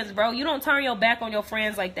friends, bro. You don't turn your back on your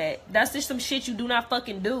friends like that. That's just some shit you do not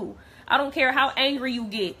fucking do. I don't care how angry you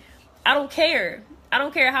get. I don't care. I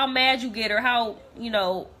don't care how mad you get or how, you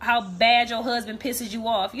know, how bad your husband pisses you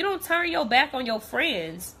off. You don't turn your back on your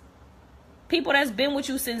friends. People that's been with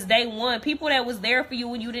you since day one. People that was there for you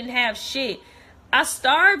when you didn't have shit. I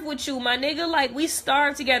starved with you, my nigga. Like, we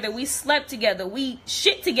starved together. We slept together. We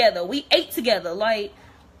shit together. We ate together. Like,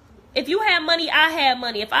 if you had money, I had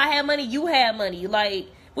money. If I had money, you had money. Like,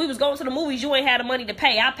 we was going to the movies, you ain't had the money to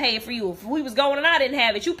pay. I paid for you. If we was going and I didn't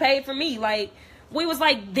have it, you paid for me. Like, we was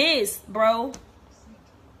like this, bro.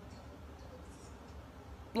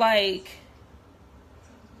 Like,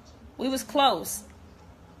 we was close.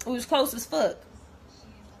 We was close as fuck.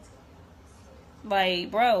 Like,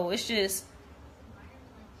 bro, it's just,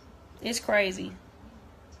 it's crazy.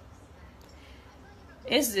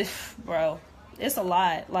 It's just, bro, it's a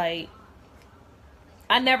lot. Like,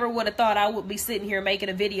 I never would have thought I would be sitting here making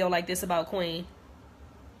a video like this about Queen.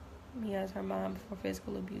 Me as her mom before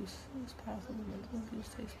physical abuse. It's possible mental abuse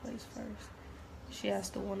takes place first. She has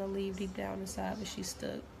to want to leave deep down inside, but she's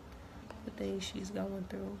stuck. The things she's going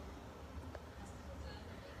through.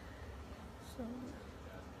 So,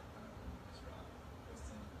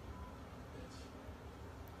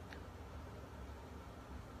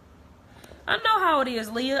 I know how it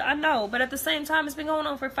is, Leah. I know. But at the same time, it's been going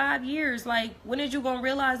on for 5 years. Like, when are you going to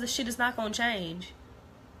realize this shit is not going to change?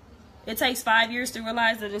 It takes 5 years to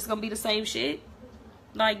realize that it's going to be the same shit?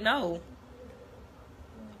 Like, no.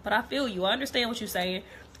 But I feel you. I understand what you're saying.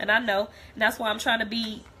 And I know. And that's why I'm trying to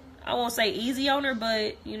be, I won't say easy on her,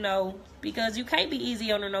 but, you know, because you can't be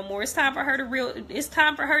easy on her no more. It's time for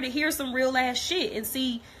her to hear some real ass shit and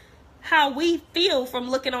see how we feel from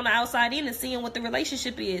looking on the outside in and seeing what the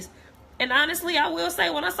relationship is. And honestly, I will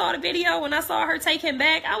say, when I saw the video, when I saw her take him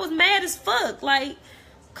back, I was mad as fuck. Like,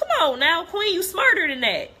 come on now, Queen, you smarter than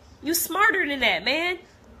that. You smarter than that, man.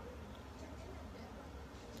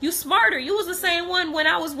 You smarter. You was the same one when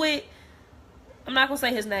I was with, I'm not going to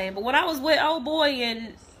say his name, but when I was with old boy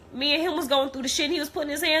and me and him was going through the shit and he was putting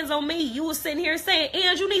his hands on me, you was sitting here saying,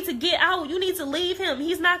 "And you need to get out. You need to leave him.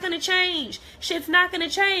 He's not going to change. Shit's not going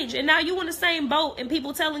to change." And now you in the same boat and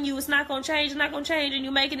people telling you it's not going to change, it's not going to change, and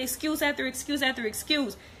you making excuse after excuse after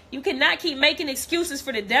excuse. You cannot keep making excuses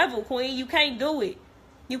for the devil, Queen. You can't do it.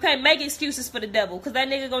 You can't make excuses for the devil because that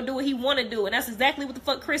nigga going to do what he want to do, and that's exactly what the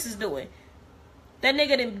fuck Chris is doing. That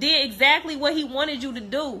nigga done did exactly what he wanted you to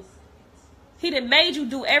do. He done made you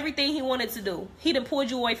do everything he wanted to do. He done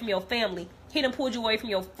pulled you away from your family. He done pulled you away from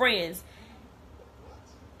your friends.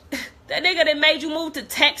 That nigga done made you move to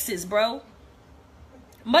Texas, bro.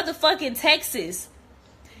 Motherfucking Texas.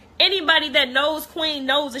 Anybody that knows Queen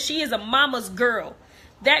knows that she is a mama's girl.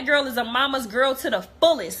 That girl is a mama's girl to the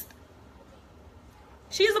fullest.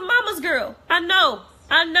 She's a mama's girl. I know.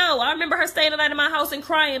 I remember her staying the night in my house and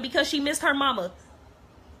crying because she missed her mama.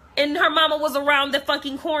 And her mama was around the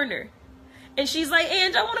fucking corner. And she's like,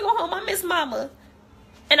 "Ange, I want to go home. I miss mama."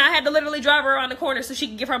 And I had to literally drive her around the corner so she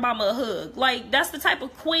could give her mama a hug. Like, that's the type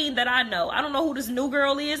of Queen that I know. I don't know who this new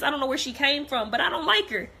girl is. I don't know where she came from, but I don't like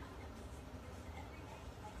her.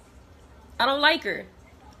 I don't like her.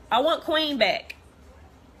 I want Queen back.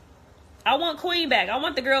 I want Queen back. I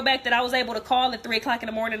want the girl back that I was able to call at 3 o'clock in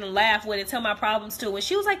the morning and laugh with and tell my problems to. And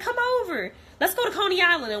she was like, "Come over. Let's go to Coney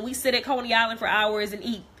Island." And we sit at Coney Island for hours and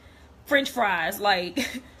eat French fries.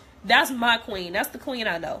 Like, that's my Queen. That's the Queen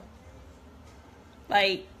I know.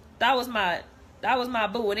 Like, that was my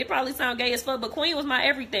boo. And it probably sound gay as fuck, but Queen was my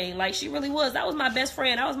everything. Like, she really was. That was my best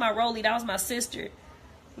friend. That was my Rolly. That was my sister.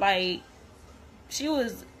 Like,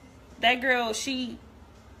 that girl,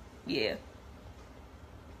 yeah.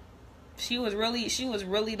 She was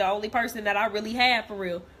really the only person that I really had for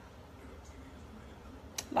real.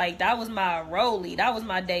 Like, that was my rollie. That was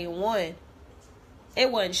my day one.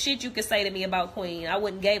 It wasn't shit you could say to me about Queen. I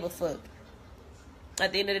wouldn't gave a fuck.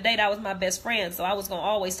 At the end of the day, that was my best friend, so I was going to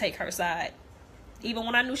always take her side. Even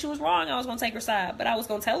when I knew she was wrong, I was going to take her side. But I was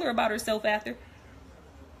going to tell her about herself after.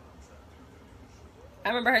 I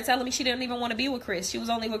remember her telling me she didn't even want to be with Chris. She was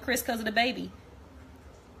only with Chris because of the baby.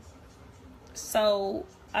 So,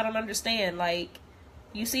 I don't understand. Like,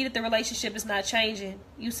 you see that the relationship is not changing.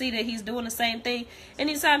 You see that he's doing the same thing.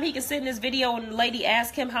 Anytime he can sit in this video and the lady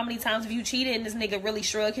ask him how many times have you cheated, and this nigga really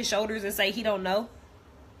shrug his shoulders and say he don't know.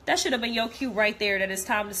 That should have been your cue right there that it's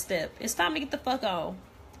time to step. It's time to get the fuck on.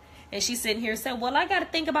 And she's sitting here saying, well, I got to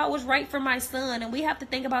think about what's right for my son, and we have to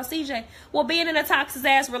think about CJ. Well, being in a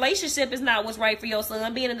toxic-ass relationship is not what's right for your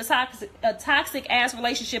son. Being in a toxic-ass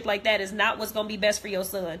relationship like that is not what's going to be best for your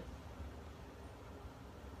son.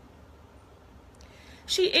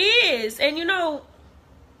 She is. And, you know,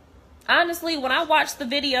 honestly, when I watched the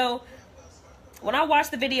video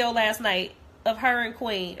last night of her and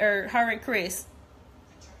Queen, or her and Chris,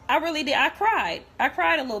 I really did. I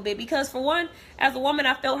cried a little bit because, for one, as a woman,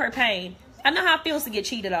 I felt her pain. I know how it feels to get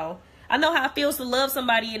cheated on. I know how it feels to love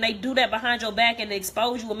somebody and they do that behind your back and they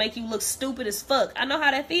expose you and make you look stupid as fuck. I know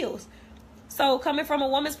how that feels. So, coming from a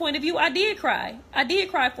woman's point of view, I did cry. I did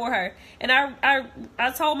cry for her. And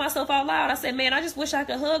I told myself out loud, I said, man, I just wish I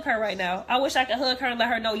could hug her right now. I wish I could hug her and let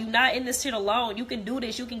her know you're not in this shit alone. You can do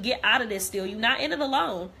this. You can get out of this still. You're not in it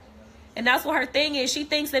alone. And that's what her thing is. She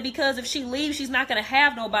thinks that because if she leaves, she's not going to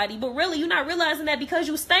have nobody. But really, you're not realizing that because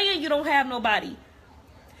you staying, you don't have nobody.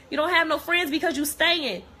 You don't have no friends because you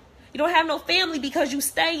staying. You don't have no family because you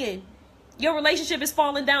staying. Your relationship is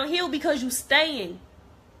falling downhill because you staying.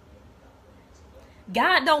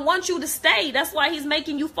 God don't want you to stay. That's why he's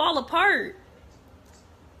making you fall apart.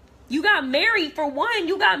 You got married, for one.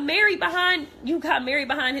 You got married behind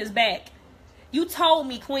his back. You told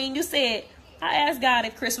me, Queen, you said, I asked God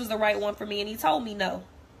if Chris was the right one for me, and he told me no.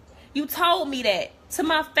 You told me that to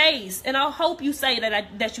my face, and I hope you say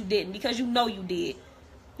that you didn't, because you know you did.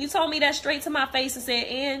 You told me that straight to my face and said,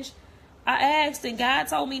 Ange, I asked, and God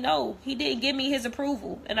told me no. He didn't give me his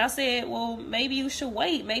approval. And I said, well, maybe you should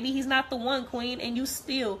wait. Maybe he's not the one, Queen, and you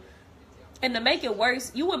still. And to make it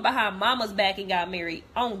worse, you went behind mama's back and got married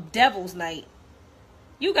on Devil's Night.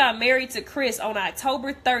 You got married to Chris on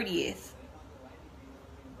October 30th.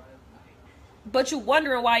 But you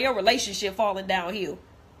wondering why your relationship falling downhill.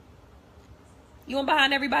 You went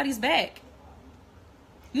behind everybody's back.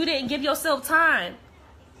 You didn't give yourself time.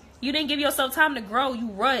 You didn't give yourself time to grow. You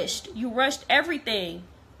rushed. You rushed everything.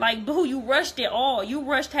 Like, boo, you rushed it all. You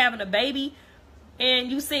rushed having a baby.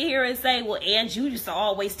 And you sit here and say, well, Ange, you used to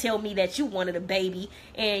always tell me that you wanted a baby.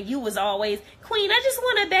 And you was always, Queen, I just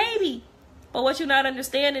want a baby. But what you're not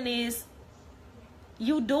understanding is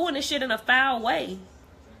you doing this shit in a foul way.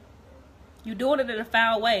 You doing it in a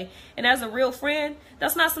foul way. And as a real friend,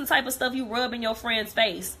 that's not some type of stuff you rub in your friend's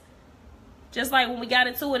face. Just like when we got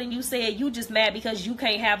into it and you said you just mad because you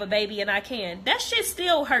can't have a baby and I can. That shit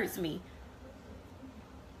still hurts me.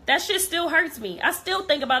 That shit still hurts me. I still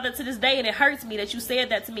think about that to this day, and it hurts me that you said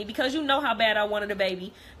that to me, because you know how bad I wanted a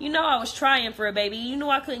baby. You know I was trying for a baby. You knew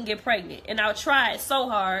I couldn't get pregnant. And I tried so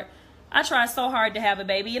hard. I tried so hard to have a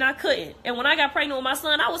baby, and I couldn't. And when I got pregnant with my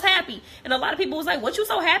son, I was happy. And a lot of people was like, what you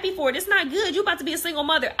so happy for? This not good. You about to be a single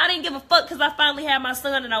mother. I didn't give a fuck because I finally had my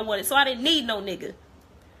son and I wanted. So I didn't need no nigga.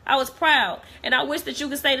 I was proud. And I wish that you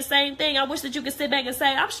could say the same thing. I wish that you could sit back and say,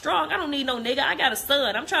 I'm strong. I don't need no nigga. I got a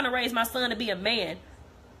son. I'm trying to raise my son to be a man.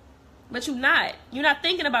 But you're not. You're not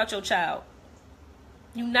thinking about your child.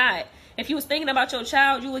 You're not. If you was thinking about your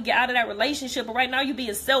child, you would get out of that relationship. But right now, you're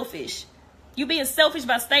being selfish. You being selfish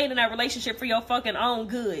by staying in that relationship for your fucking own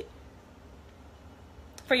good.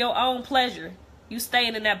 For your own pleasure. You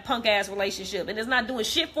staying in that punk ass relationship. And it's not doing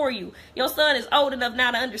shit for you. Your son is old enough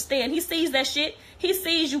now to understand. He sees that shit. He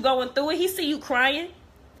sees you going through it. He sees you crying.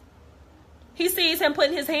 He sees him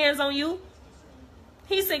putting his hands on you.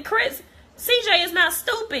 He said, Chris, CJ is not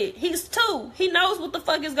stupid. He's 2. He knows what the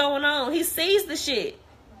fuck is going on. He sees the shit.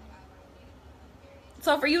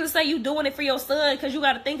 So for you to say you doing it for your son because you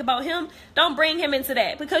got to think about him, don't bring him into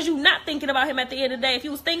that. Because you're not thinking about him at the end of the day. If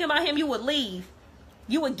you was thinking about him, you would leave.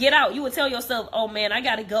 You would get out. You would tell yourself, oh man, I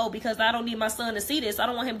got to go because I don't need my son to see this. I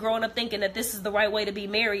don't want him growing up thinking that this is the right way to be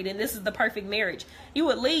married and this is the perfect marriage. You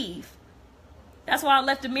would leave. That's why I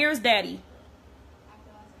left Amir's daddy.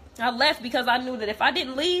 I left because I knew that if I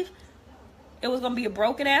didn't leave, it was going to be a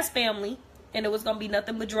broken ass family and it was going to be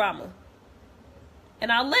nothing but drama.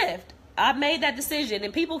 And I left. I made that decision.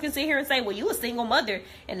 And people can sit here and say, well, you a single mother,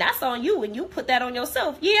 and that's on you, and you put that on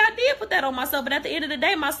yourself. Yeah, I did put that on myself, but at the end of the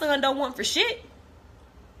day, my son don't want for shit.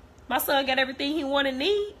 My son got everything he want and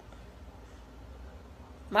need.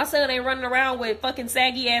 My son ain't running around with fucking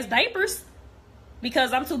saggy ass diapers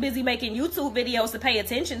because I'm too busy making YouTube videos to pay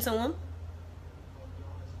attention to him.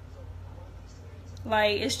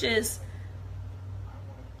 Like, it's just,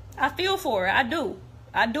 I feel for her. I do.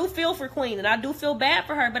 I do feel for Queen, and I do feel bad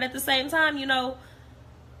for her. But at the same time, you know,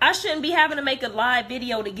 I shouldn't be having to make a live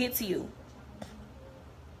video to get to you.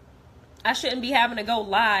 I shouldn't be having to go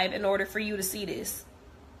live in order for you to see this.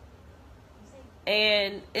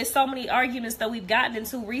 And it's so many arguments that we've gotten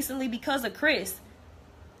into recently because of Chris.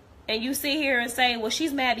 And you sit here and say, well,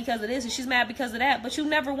 she's mad because of this and she's mad because of that. But you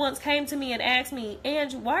never once came to me and asked me,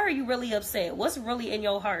 Ange, why are you really upset? What's really in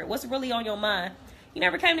your heart? What's really on your mind? You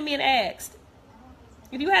never came to me and asked.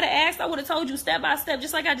 If you had asked, I would have told you step by step,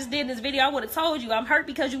 just like I just did in this video. I would have told you, I'm hurt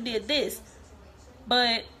because you did this.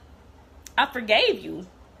 But I forgave you.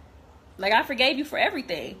 Like, I forgave you for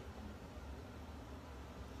everything.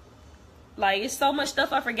 Like, it's so much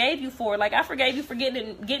stuff I forgave you for. Like, I forgave you for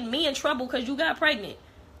getting me in trouble because you got pregnant.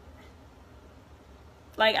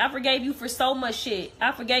 Like, I forgave you for so much shit.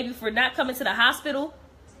 I forgave you for not coming to the hospital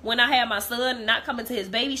when I had my son and not coming to his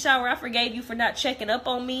baby shower. I forgave you for not checking up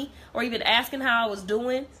on me or even asking how I was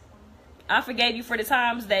doing. I forgave you for the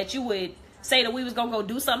times that you would say that we was going to go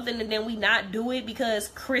do something and then we not do it because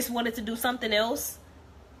Chris wanted to do something else.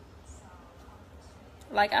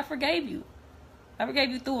 Like, I forgave you. I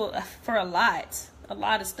forgave you for a lot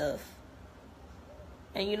of stuff.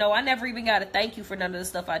 And, you know, I never even got to thank you for none of the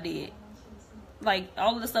stuff I did. Like,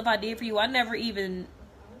 all of the stuff I did for you, I never even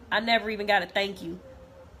got to thank you.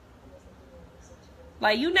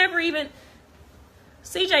 Like, you never even,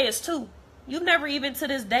 CJ is 2. You've never even to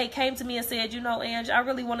this day came to me and said, you know, Ange, I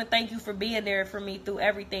really want to thank you for being there for me through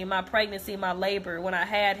everything, my pregnancy, my labor, when I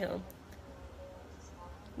had him.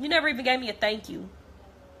 You never even gave me a thank you.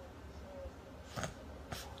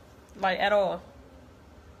 Like, at all.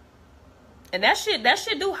 And that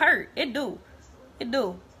shit do hurt. It do.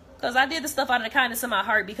 Because I did the stuff out of the kindness of my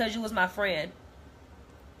heart because you was my friend.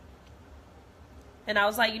 And I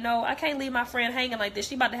was like, you know, I can't leave my friend hanging like this.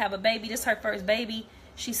 She about to have a baby. This is her first baby.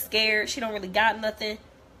 She's scared. She don't really got nothing.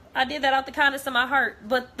 I did that out the kindness of my heart.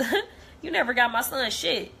 But you never got my son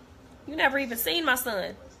shit. You never even seen my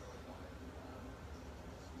son.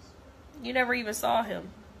 You never even saw him.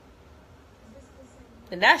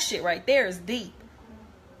 And that shit right there is deep.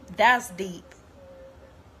 That's deep.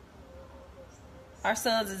 Our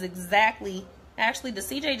sons is exactly, actually, the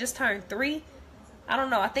CJ just turned 3. I don't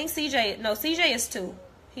know. I think CJ is 2.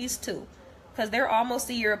 He's 2. Because they're almost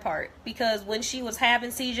a year apart. Because when she was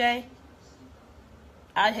having CJ,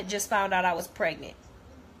 I had just found out I was pregnant.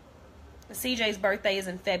 CJ's birthday is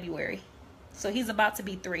in February. So he's about to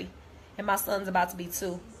be 3. And my son's about to be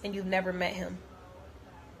 2. And you've never met him.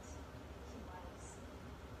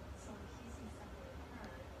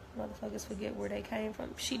 Motherfuckers forget where they came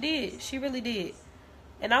from. She did. She really did.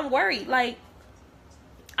 And I'm worried. Like,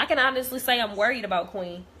 I can honestly say I'm worried about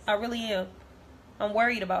Queen. I really am. I'm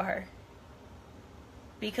worried about her.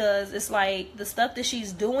 Because it's like the stuff that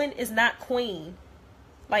she's doing is not Queen.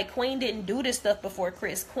 Like, Queen didn't do this stuff before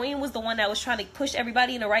Chris. Queen was the one that was trying to push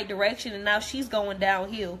everybody in the right direction, and now she's going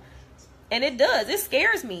downhill. And it does. It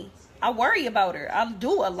scares me. I worry about her. I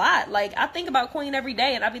do a lot. Like, I think about Queen every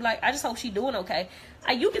day, and I be like, I just hope she's doing okay.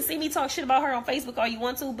 You can see me talk shit about her on Facebook all you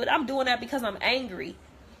want to, but I'm doing that because I'm angry.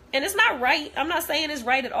 And it's not right. I'm not saying it's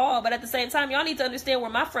right at all, but at the same time, y'all need to understand where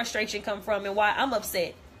my frustration come from and why I'm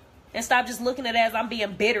upset. And stop just looking at it as I'm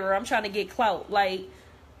being bitter or I'm trying to get clout. Like,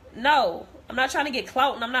 no. I'm not trying to get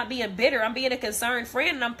clout and I'm not being bitter. I'm being a concerned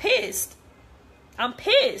friend and I'm pissed. I'm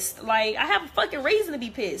pissed. Like, I have a fucking reason to be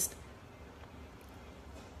pissed.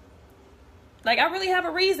 Like, I really have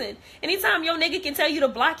a reason. Anytime your nigga can tell you to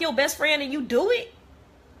block your best friend and you do it,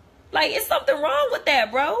 like, it's something wrong with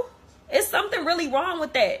that, bro. It's something really wrong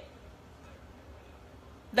with that.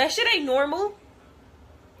 That shit ain't normal.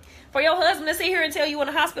 For your husband to sit here and tell you in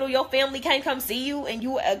the hospital your family can't come see you and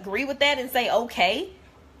you agree with that and say, okay.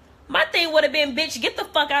 My thing would have been, bitch, get the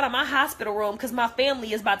fuck out of my hospital room because my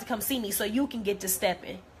family is about to come see me so you can get to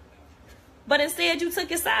stepping. But instead, you took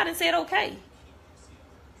his side and said, okay.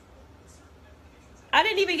 I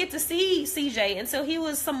didn't even get to see CJ until he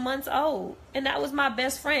was some months old. And that was my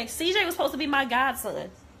best friend. CJ was supposed to be my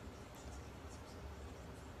godson.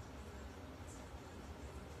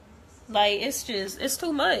 Like, it's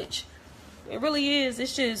too much. It really is.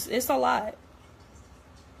 It's a lot.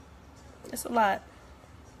 It's a lot.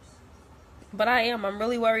 But I'm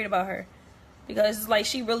really worried about her. Because it's like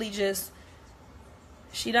she really just,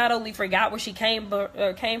 she not only forgot where she came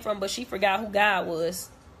from, but she forgot who God was.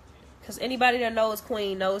 Because anybody that knows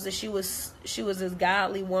Queen knows that she was this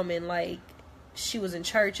godly woman. Like, she was in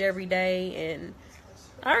church every day. And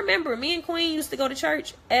I remember me and Queen used to go to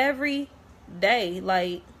church every day.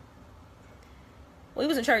 Like, we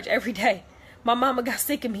was in church every day. My mama got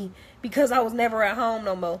sick of me because I was never at home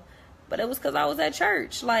no more. But it was because I was at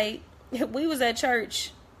church. Like, we was at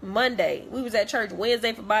church Monday. We was at church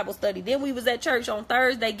Wednesday for Bible study. Then we was at church on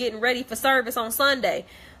Thursday getting ready for service on Sunday.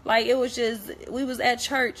 Like, it was just, we was at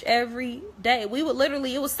church every day. We would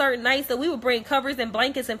literally, it was certain nights that we would bring covers and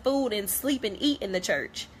blankets and food and sleep and eat in the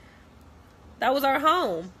church. That was our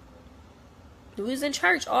home. We was in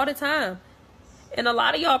church all the time. And a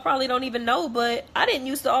lot of y'all probably don't even know, but I didn't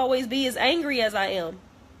used to always be as angry as I am.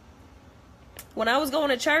 When I was going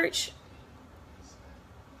to church,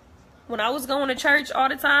 all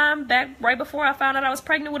the time, back right before I found out I was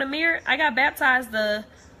pregnant with Amir, I got baptized the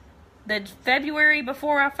February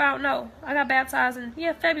before I found, I got baptized in,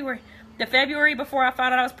 February. The February before I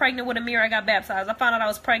found out I was pregnant with Amir, I got baptized. I found out I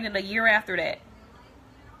was pregnant a year after that.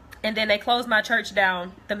 And then they closed my church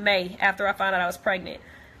down the May after I found out I was pregnant.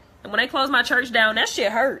 And when they closed my church down, that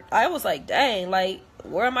shit hurt. I was like, dang, like,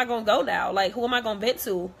 where am I going to go now? Like, who am I going to vent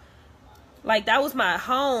to? Like, that was my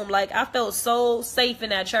home. Like, I felt so safe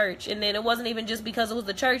in that church. And then it wasn't even just because it was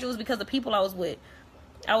the church. It was because of the people I was with.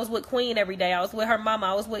 I was with Queen every day. I was with her mama.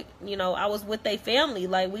 I was with, I was with their family.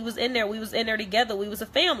 Like, we was in there. We was in there together. We was a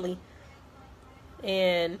family.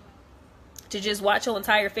 And to just watch your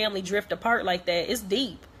entire family drift apart like that, it's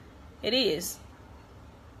deep. It is.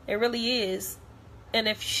 It really is. And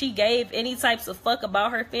if she gave any types of fuck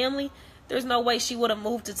about her family, there's no way she would have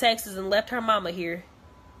moved to Texas and left her mama here.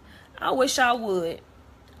 I wish I would.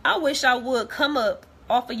 I wish I would come up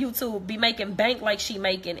off of YouTube, be making bank like she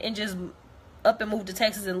making, and just up and move to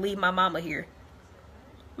Texas and leave my mama here.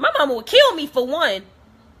 My mama would kill me, for one.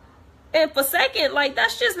 And for second, like,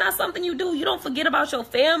 that's just not something you do. You don't forget about your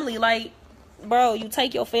family. Like, bro, you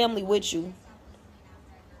take your family with you.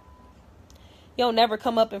 You'll never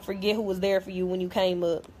come up and forget who was there for you when you came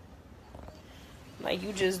up. Like,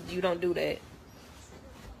 you don't do that.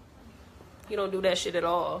 You don't do that shit at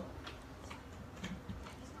all.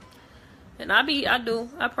 And I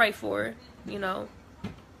pray for her,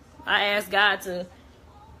 I ask God to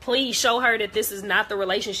please show her that this is not the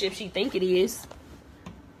relationship she think it is.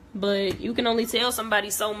 But you can only tell somebody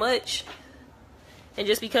so much. And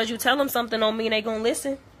just because you tell them something don't mean they gonna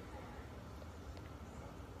listen.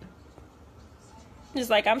 Just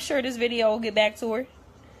like, I'm sure this video will get back to her.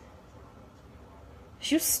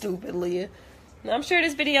 You stupid, Leah. I'm sure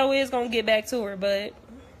this video is gonna get back to her, but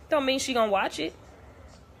don't mean she gonna watch it.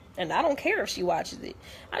 And I don't care if she watches it.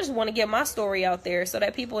 I just want to get my story out there so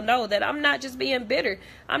that people know that I'm not just being bitter.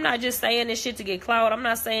 I'm not just saying this shit to get clout. I'm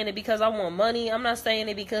not saying it because I want money. I'm not saying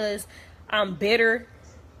it because I'm bitter.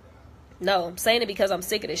 No, I'm saying it because I'm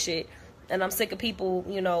sick of this shit. And I'm sick of people,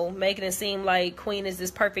 making it seem like Queen is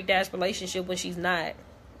this perfect-ass relationship when she's not.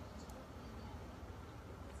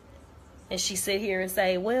 And she sit here and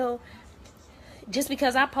say, well, just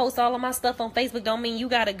because I post all of my stuff on Facebook don't mean you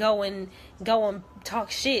gotta go and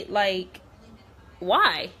talk shit. Like,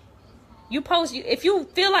 why? If you post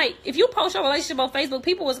your relationship on Facebook,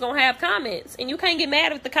 people is gonna have comments, and you can't get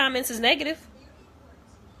mad if the comments is negative.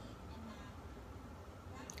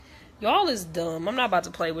 Y'all is dumb. I'm not about to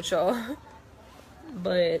play with y'all.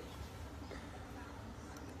 But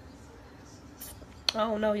I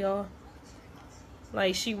don't know, y'all.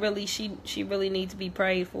 Like, she really needs to be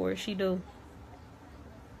prayed for. She do.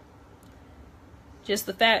 Just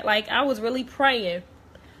the fact, like, I was really praying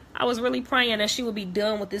that she would be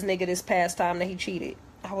done with this nigga this past time that he cheated.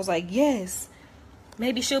 I was like, yes,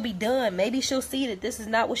 maybe she'll be done. Maybe she'll see that this is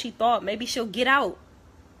not what she thought. Maybe she'll get out.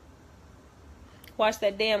 Watched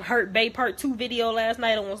that damn Hurt Bae Part 2 video last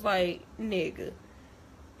night and was like, nigga.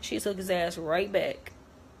 She took his ass right back.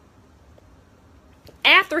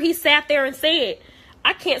 After he sat there and said,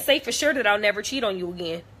 I can't say for sure that I'll never cheat on you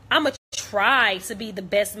again. I'm going to try to be the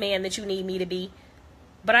best man that you need me to be.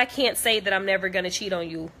 But I can't say that I'm never going to cheat on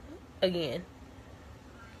you again.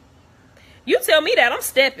 You tell me that, I'm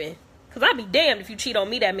stepping. Because I'd be damned if you cheat on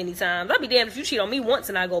me that many times. I'd be damned if you cheat on me once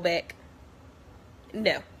and I go back.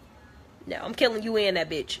 No. No, I'm killing you and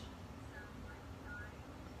that bitch.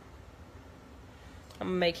 I'm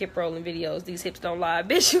going to make hip rolling videos. These hips don't lie.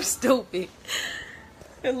 Bitch, you stupid.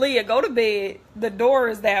 And Leah, go to bed. The door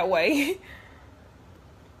is that way.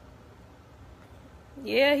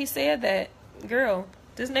 Yeah, he said that. Girl,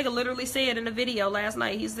 this nigga literally said in the video last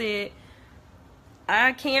night, he said,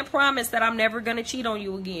 I can't promise that I'm never going to cheat on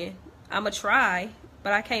you again. I'ma try,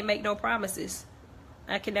 but I can't make no promises.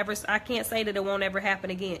 I can't say that it won't ever happen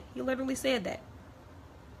again. He literally said that.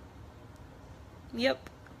 Yep.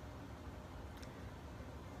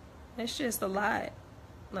 It's just a lot.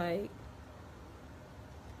 Like,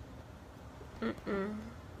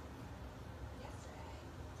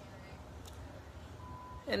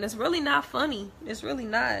 And it's really not funny. It's really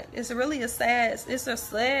not. It's really a sad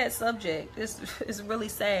subject. It's really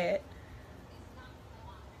sad.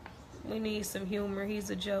 We need some humor. He's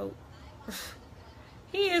a joke.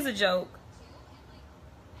 He is a joke.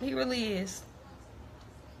 He really is.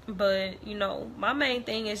 But, you know, my main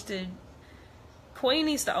thing is Queen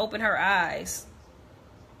needs to open her eyes.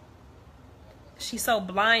 She's so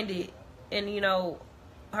blinded. And, you know,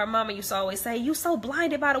 her mama used to always say, you so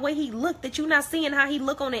blinded by the way he looked that you not seeing how he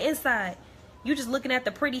look on the inside. You just looking at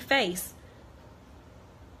the pretty face.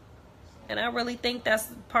 And I really think that's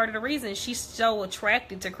part of the reason she's so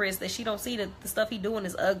attracted to Chris, that she don't see that the stuff he doing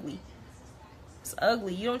is ugly. It's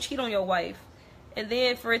ugly. You don't cheat on your wife. And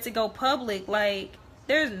then for it to go public, like,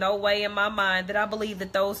 there's no way in my mind that I believe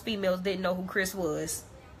that those females didn't know who Chris was.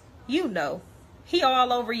 You know. He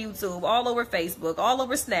all over YouTube, all over Facebook, all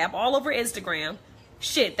over Snap, all over Instagram.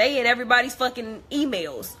 Shit, they in everybody's fucking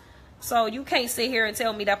emails. So you can't sit here and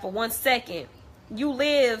tell me that for 1 second you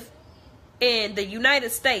live in the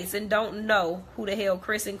United States and don't know who the hell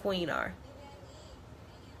Chris and Queen are.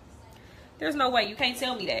 There's no way. You can't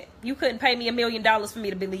tell me that. You couldn't pay me $1 million for me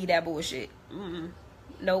to believe that bullshit.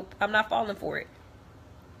 Nope, I'm not falling for it.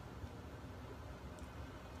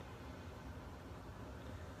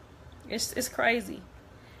 It's crazy.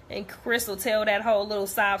 And Chris will tell that whole little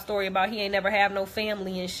sob story about he ain't never have no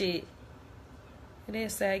family and shit. It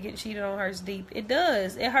is sad. Getting cheated on hurts deep. It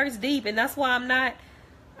does. It hurts deep. And that's why I'm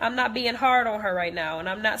not being hard on her right now. And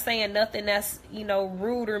I'm not saying nothing that's, you know,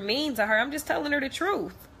 rude or mean to her. I'm just telling her the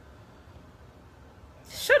truth.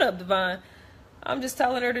 Shut up, Devon. I'm just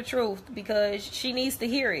telling her the truth because she needs to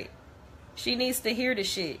hear it. She needs to hear the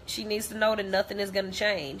shit. She needs to know that nothing is going to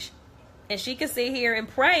change. And she can sit here and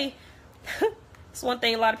pray. It's one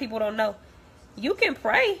thing a lot of people don't know. You can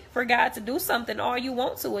pray for God to do something all you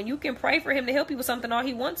want to, and you can pray for him to help you with something all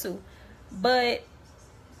he wants to. But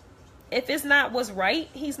if it's not what's right,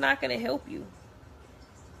 he's not going to help you.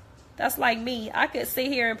 That's like me. I could sit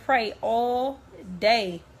here and pray all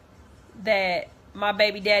day that my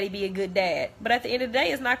baby daddy be a good dad. But at the end of the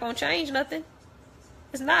day, it's not going to change nothing.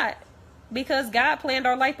 It's not. Because God planned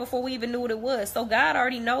our life before we even knew what it was. So God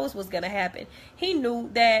already knows what's going to happen. He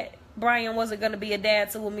knew that Brian wasn't going to be a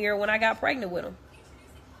dad to Amir when I got pregnant with him.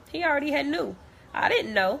 He already had knew. I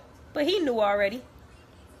didn't know, but he knew already.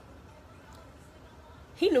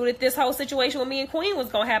 He knew that this whole situation with me and Queen was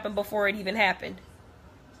going to happen before it even happened.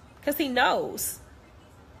 Because he knows.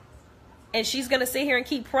 And she's going to sit here and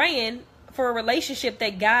keep praying for a relationship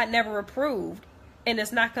that God never approved. And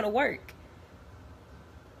it's not going to work.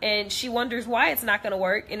 And she wonders why it's not going to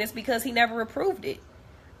work. And it's because he never approved it.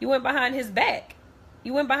 You went behind his back.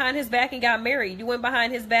 You went behind his back and got married. You went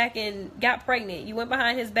behind his back and got pregnant. You went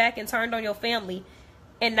behind his back and turned on your family.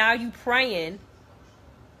 And now you praying.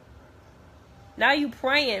 Now you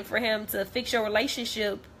praying for him to fix your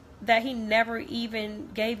relationship that he never even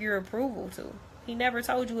gave your approval to. He never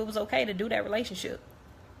told you it was okay to do that relationship.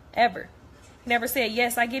 Ever. He never said,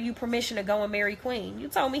 yes, I give you permission to go and marry Queen. You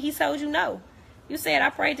told me he told you no. You said, I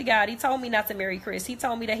prayed to God. He told me not to marry Chris. He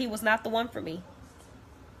told me that he was not the one for me.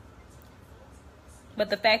 But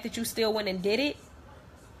the fact that you still went and did it,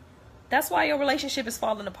 that's why your relationship is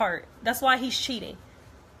falling apart. That's why he's cheating.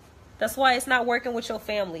 That's why it's not working with your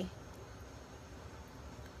family.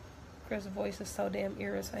 Chris' voice is so damn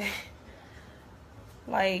irritating.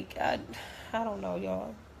 Like, I don't know,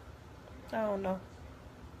 y'all. I don't know.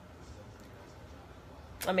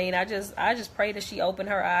 I mean, I just pray that she open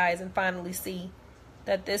her eyes and finally see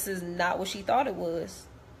that this is not what she thought it was.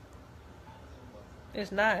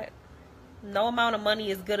 It's not. No amount of money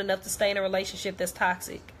is good enough to stay in a relationship that's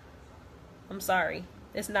toxic. I'm sorry.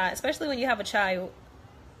 It's not. Especially when you have a child.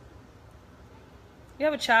 You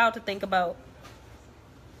have a child to think about.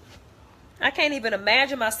 I can't even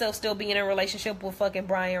imagine myself still being in a relationship with fucking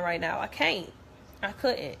Brian right now. I can't. I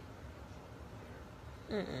couldn't.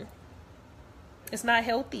 It's not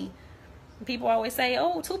healthy. People always say,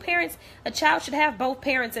 oh, two parents, a child should have both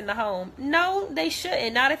parents in the home. No, they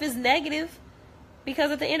shouldn't. Not if it's negative.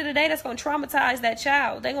 Because at the end of the day, that's going to traumatize that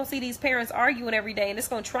child. They're going to see these parents arguing every day, and it's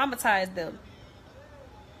going to traumatize them.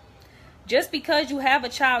 Just because you have a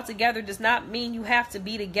child together does not mean you have to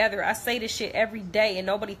be together. I say this shit every day, and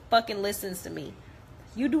nobody fucking listens to me.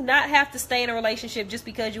 You do not have to stay in a relationship just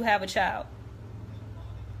because you have a child.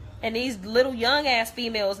 And these little young ass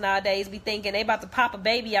females nowadays be thinking they about to pop a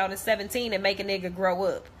baby out at 17 and make a nigga grow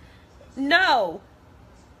up. No.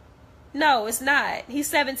 No, it's not. He's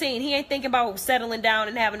 17. He ain't thinking about settling down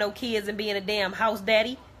and having no kids and being a damn house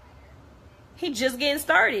daddy. He just getting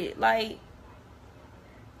started. Like,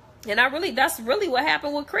 and that's really what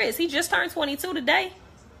happened with Chris. He just turned 22 today.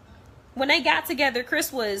 When they got together,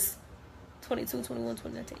 Chris was 22, 21,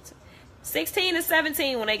 29, 16 and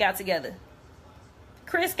 17 when they got together.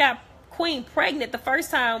 Chris got Queen pregnant the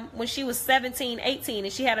first time when she was 17, 18,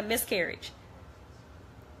 and she had a miscarriage.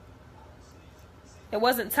 It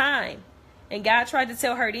wasn't time. And God tried to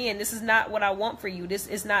tell her then, this is not what I want for you. This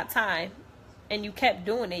is not time. And you kept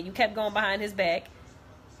doing it. You kept going behind his back.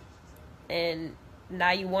 And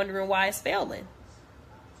now you wondering why it's failing.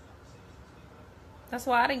 That's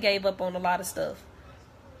why I done gave up on a lot of stuff.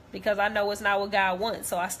 Because I know it's not what God wants.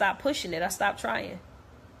 So I stopped pushing it. I stopped trying.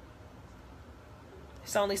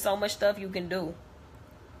 There's only so much stuff you can do.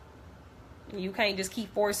 You can't just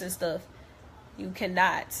keep forcing stuff. You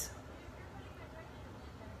cannot.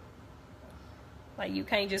 Like, you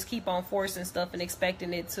can't just keep on forcing stuff and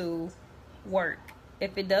expecting it to work.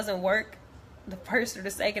 If it doesn't work the first or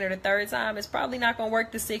the second or the third time, it's probably not going to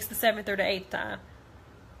work the 6th, the 7th, or the 8th time.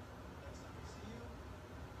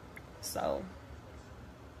 So,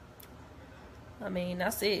 I mean,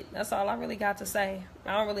 that's it. That's all I really got to say.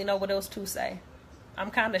 I don't really know what else to say.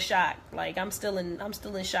 I'm kind of shocked. Like, I'm still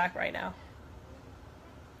in shock right now.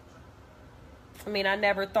 I mean, I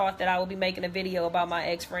never thought that I would be making a video about my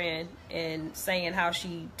ex-friend and saying how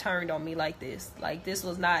she turned on me like this. Like, this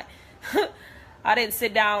was not... I didn't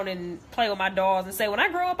sit down and play with my dolls and say, when I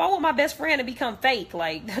grow up, I want my best friend to become fake.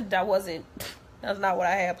 Like, that wasn't... That's not what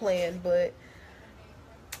I had planned, but...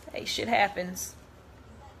 Hey, shit happens.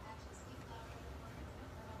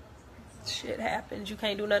 Shit happens. You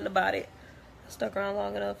can't do nothing about it. I stuck around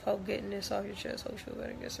long enough. Hope getting this off your chest. Hope you feel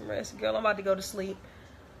better. Get some rest. Girl, I'm about to go to sleep.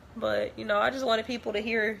 But, you know, I just wanted people to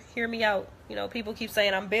hear me out. You know, people keep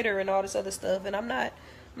saying I'm bitter and all this other stuff. And I'm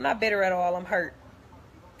not bitter at all. I'm hurt.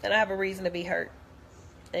 And I have a reason to be hurt.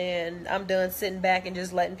 And I'm done sitting back and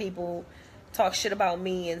just letting people talk shit about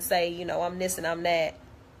me and say, you know, I'm this and I'm that.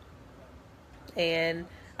 And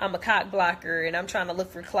I'm a cock blocker and I'm trying to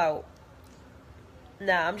look for clout.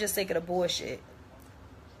 Nah, I'm just sick of the bullshit.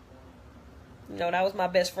 You know, that was my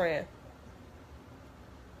best friend.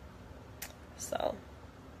 So,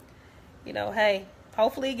 you know, hey,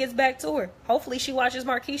 hopefully it gets back to her. Hopefully she watches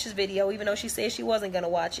Marquisha's video, even though she said she wasn't going to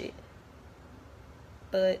watch it.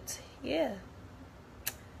 But, yeah.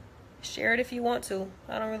 Share it if you want to.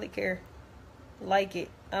 I don't really care. Like it.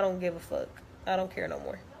 I don't give a fuck. I don't care no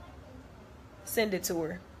more. Send it to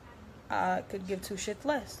her. I could give 2 shits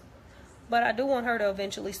less. But I do want her to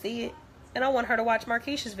eventually see it. And I want her to watch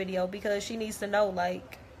Marquisha's video because she needs to know,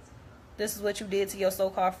 like, this is what you did to your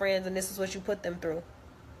so-called friends and this is what you put them through.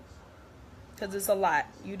 Because it's a lot.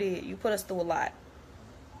 You did. You put us through a lot.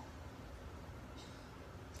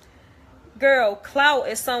 Girl, clout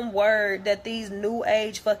is some word that these new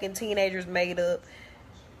age fucking teenagers made up.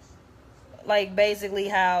 Like, basically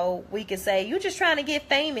how we can say, you just trying to get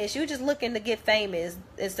famous. You just looking to get famous.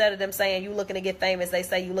 Instead of them saying you looking to get famous, they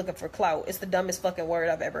say you looking for clout. It's the dumbest fucking word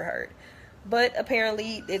I've ever heard. But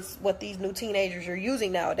apparently it's what these new teenagers are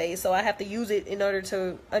using nowadays. So I have to use it in order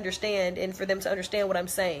to understand and for them to understand what I'm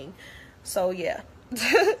saying. So, yeah.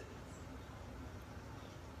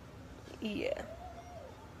 Yeah.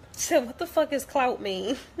 So, what the fuck is clout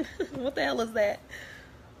mean? What the hell is that?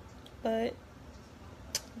 But,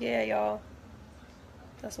 yeah, y'all.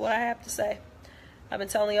 That's what I have to say. I've been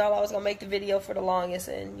telling y'all I was going to make the video for the longest.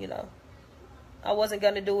 And, you know, I wasn't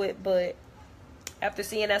going to do it. But after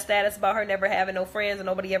seeing that status about her never having no friends and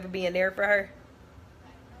nobody ever being there for her,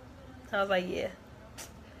 I was like, yeah.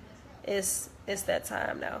 It's that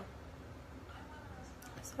time now.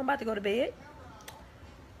 So I'm about to go to bed.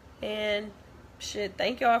 And shit,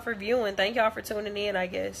 thank y'all for viewing. Thank y'all for tuning in, I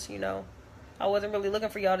guess. You know, I wasn't really looking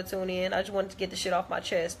for y'all to tune in. I just wanted to get the shit off my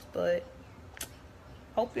chest. But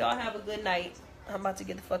hope y'all have a good night. I'm about to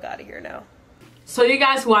get the fuck out of here now. So you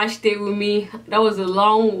guys watched it with me. That was a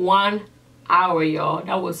long 1 hour, y'all.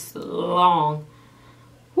 That was long.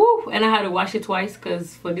 Woo! And I had to watch it twice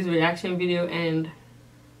because for this reaction video and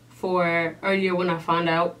for earlier when I found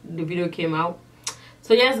out the video came out.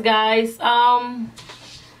 So yes, guys, I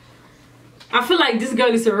feel like this girl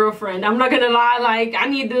is a real friend. I'm not gonna lie, like, I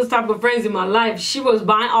need this type of friends in my life. She was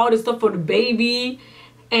buying all this stuff for the baby.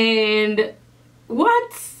 And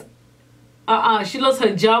what? She lost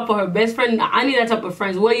her job for her best friend. I need that type of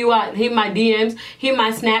friends. Where you at? Hit my DMs, hit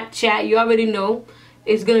my Snapchat. You already know.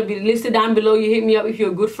 It's gonna be listed down below. You hit me up if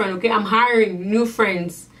you're a good friend, okay? I'm hiring new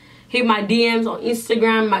friends. hit my DMs on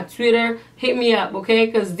Instagram, my Twitter. Hit me up, okay?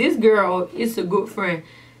 Because this girl is a good friend.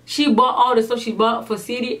 She bought all the stuff she bought for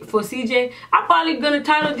CJ. I'm probably gonna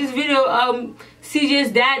title this video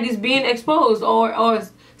CJ's dad is being exposed, or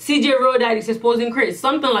CJ real dad is exposing Chris,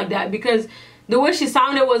 something like that, because the way she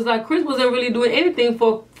sounded was like Chris wasn't really doing anything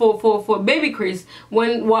for baby Chris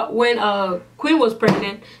when Queen was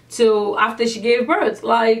pregnant till after she gave birth.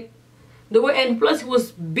 Like the way, and plus he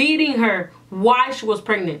was beating her while she was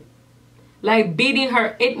pregnant, like beating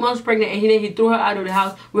her 8 months pregnant, and then he threw her out of the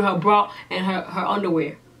house with her bra and her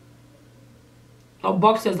underwear or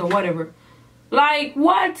boxers or whatever. Like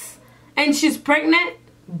what? And she's pregnant,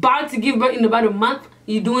 about to give birth in about a month.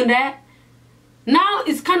 You doing that? Now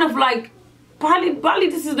it's kind of like probably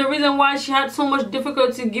this is the reason why she had so much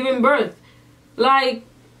difficulty giving birth. Like,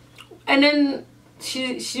 and then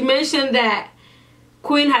she mentioned that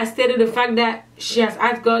Queen has stated the fact that she has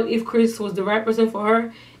asked God if Chris was the right person for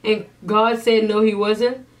her, and God said no, he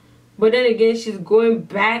wasn't. But then again, she's going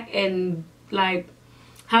back and like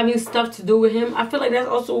having stuff to do with him. I feel like that's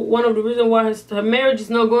also one of the reasons why her marriage is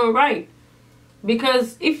not going right.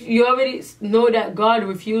 Because if you already know that God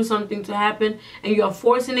refused something to happen and you are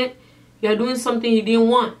forcing it, you're doing something he didn't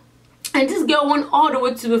want. And this girl went all the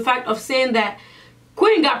way to the fact of saying that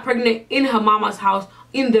Queen got pregnant in her mama's house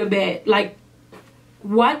in their bed. Like,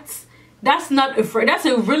 what? That's not a friend. That's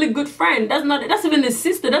a really good friend. That's even a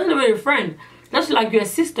sister. That's not even a friend. That's like your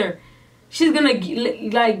sister. She's gonna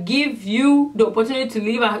like give you the opportunity to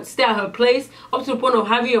leave, stay at her place, up to the point of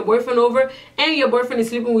having your boyfriend over, and your boyfriend is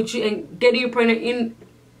sleeping with you and getting you pregnant in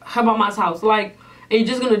her mama's house. Like, and you're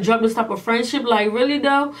just gonna drop this type of friendship? Like, really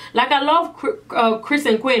though? Like, I love Chris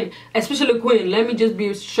and Queen, especially Queen. Let me just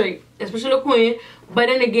be straight, especially Queen. But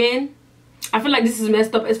then again, I feel like this is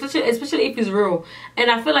messed up, especially if it's real. And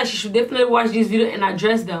I feel like she should definitely watch this video and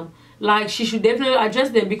address them. Like, she should definitely address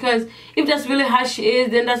them, because if that's really how she is,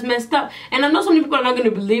 then that's messed up. And I know so many people are not going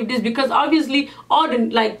to believe this, because obviously all the,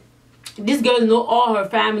 like, these girls know all her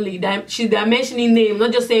family. They're mentioning names,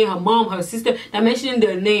 not just saying her mom, her sister. They're mentioning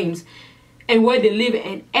their names and where they live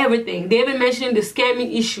and everything. They even mentioning the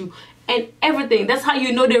scamming issue and everything. That's how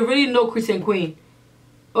you know they really know Chris and Queen.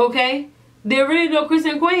 Okay? They really know Chris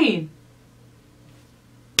and Queen.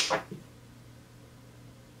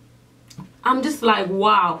 I'm just like,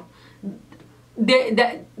 wow.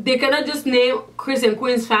 They cannot just name Chris and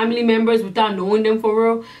Queen's family members without knowing them for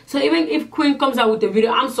real. So even if Queen comes out with the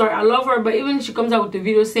video, I'm sorry, I love her, but even if she comes out with the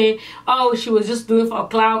video saying, oh, she was just doing for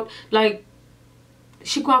clout, like,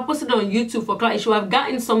 she could have posted it on YouTube for clout. She would have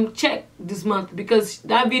gotten some check this month, because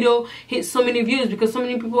that video hit so many views, because so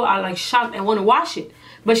many people are like shocked and want to watch it.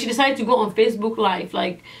 But she decided to go on Facebook Live.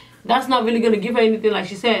 Like, that's not really going to give her anything. Like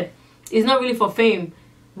she said, it's not really for fame.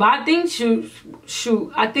 But I think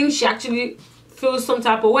I think she actually feels some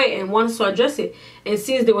type of way and wants to address it. And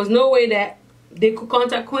since there was no way that they could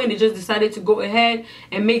contact Queen, they just decided to go ahead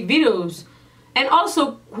and make videos. And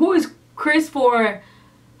also, who is Chris for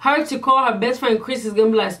her to call her best friend Chris is gonna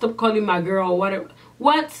be like, stop calling my girl or whatever?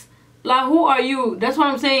 What? Like, who are you? That's what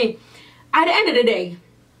I'm saying. At the end of the day,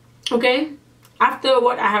 okay, after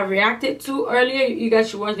what I have reacted to earlier, you guys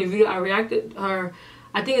should watch the video. I reacted her,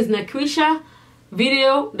 I think it's Nakisha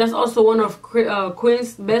video. That's also one of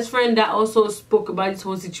Queen's best friend that also spoke about this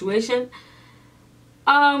whole situation.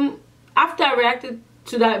 After I reacted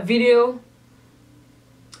to that video,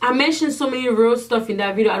 I mentioned so many real stuff in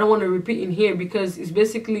that video I don't want to repeat in here, because it's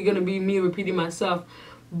basically gonna be me repeating myself.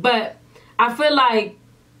 But I feel like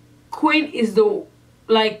Queen is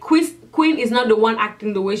Queen is not the one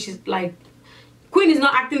acting the way she's like. Queen is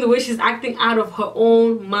not acting the way she's acting out of her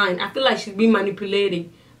own mind. I feel like she's being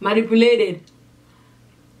manipulated.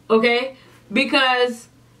 Okay? Because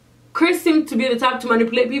Chris seemed to be the type to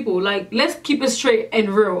manipulate people. Like, let's keep it straight and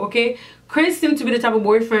real, okay? Chris seemed to be the type of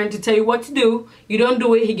boyfriend to tell you what to do. You don't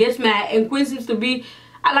do it, he gets mad. And Queen seems to be,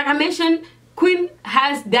 like I mentioned, Queen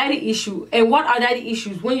has daddy issue. And what are daddy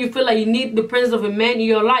issues? When you feel like you need the presence of a man in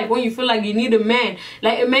your life. When you feel like you need a man.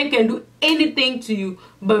 Like, a man can do anything to you,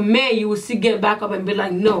 but man, you will still get back up and be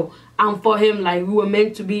like, no, I'm for him. Like, we were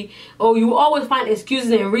meant to be. Or you always find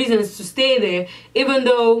excuses and reasons to stay there, even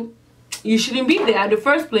though you shouldn't be there at the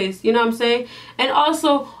first place. You know what I'm saying? And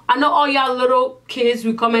also, I know all y'all little kids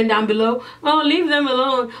will comment down below, oh, leave them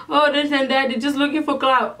alone, oh, this and that, they're just looking for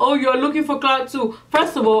clout. Oh, you're looking for clout too.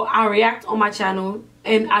 First of all, I react on my channel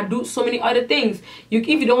and I do so many other things. If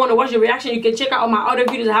you don't want to watch the reaction, you can check out all my other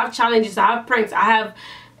videos. I have challenges, I have pranks, I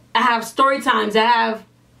have story times, I have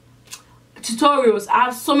tutorials. I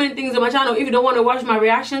have so many things on my channel. If you don't want to watch my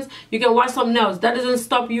reactions, you can watch something else. That doesn't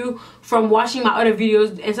stop you from watching my other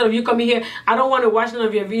videos. Instead of you coming here, I don't want to watch none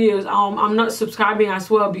of your videos, I'm not subscribing as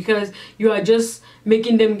well, because you are just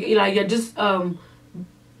making them like you're just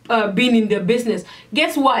being in their business.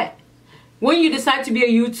 Guess what? When you decide to be a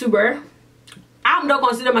YouTuber, I'm not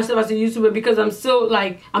consider myself as a YouTuber, because I'm still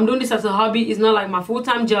like, I'm doing this as a hobby. It's not like my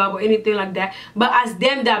full-time job or anything like that. But as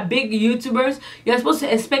them that big YouTubers, you're supposed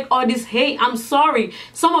to expect all this hate. I'm sorry,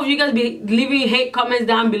 some of you guys be leaving hate comments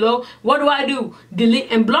down below. What do?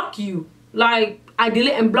 Delete and block you. Like, I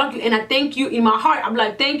delete and block you, and I thank you in my heart. I'm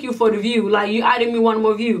like, thank you for the view. Like, you added me one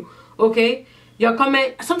more view. Okay, your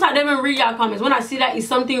comment, sometimes I don't even read your comments. When I see that it's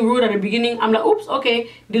something rude at the beginning, I'm like, oops, okay,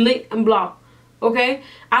 delete and block. Okay,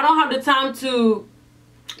 I don't have the time to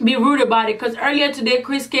be rude about it, because earlier today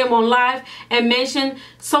Chris came on live and mentioned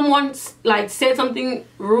someone like said something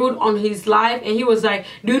rude on his live, and he was like,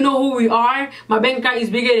 do you know who we are? My bank account is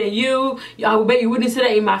bigger than you. I will bet you wouldn't say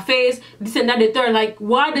that in my face, this and that, the third. Like,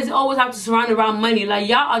 why does it always have to surround around money? Like,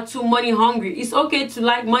 y'all are too money hungry. It's okay to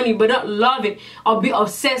like money, but not love it or be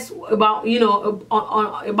obsessed about, you know,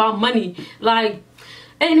 about money. Like,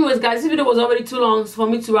 anyways guys, this video was already too long for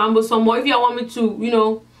me to ramble some more. If y'all want me to, you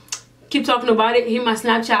know, keep talking about it, hit my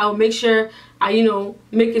Snapchat. I'll make sure I, you know,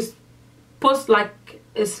 make a post like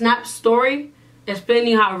a snap story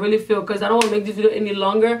explaining how I really feel, because I don't want to make this video any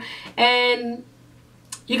longer. And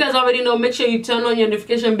you guys already know, make sure you turn on your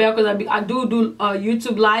notification bell, because I do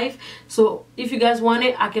YouTube live. So if you guys want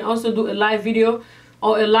it, I can also do a live video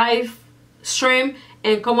or a live stream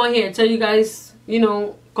and come on here and tell you guys, you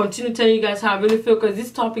know, continue telling you guys how I really feel, because this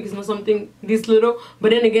topic is not something this little.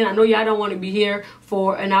 But then again, I know y'all don't want to be here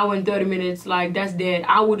for an hour and 30 minutes. Like, that's dead.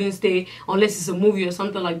 I wouldn't stay unless it's a movie or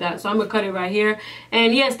something like that. So I'm gonna cut it right here.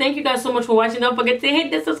 And yes, thank you guys so much for watching. Don't forget to hit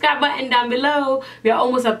the subscribe button down below. We are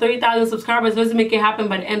almost at 30,000 subscribers. Let's make it happen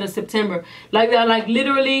by the end of September. Like, we are like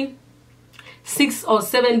literally 6 or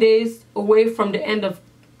 7 days away from the end of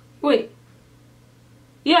 6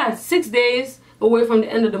 days away from the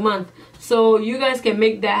end of the month. So you guys can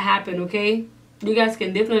make that happen, okay? You guys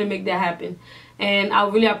can definitely make that happen, and I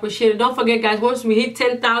really appreciate it. Don't forget guys, once we hit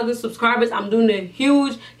 10,000 subscribers, I'm doing a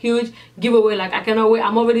huge giveaway. Like, I cannot wait.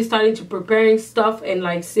 I'm already starting to preparing stuff and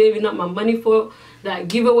like saving up my money for that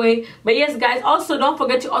giveaway. But yes guys, also don't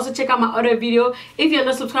forget to also check out my other video. If you're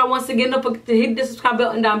not subscribed, once again, don't forget to hit the subscribe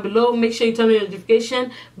button down below. Make sure you turn on your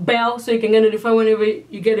notification bell so you can get notified whenever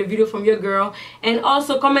you get a video from your girl. And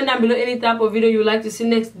also comment down below any type of video you would like to see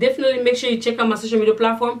next. Definitely make sure you check out my social media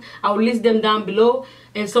platform. I will list them down below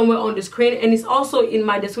and somewhere on the screen, and it's also in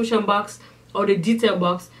my description box or the detail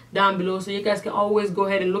box down below, so you guys can always go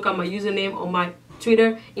ahead and look at my username on my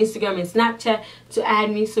Twitter, Instagram, and Snapchat to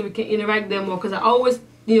add me, so we can interact there more, because I always,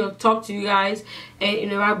 you know, talk to you guys and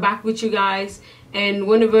interact back with you guys. And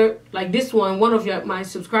whenever, like this one of my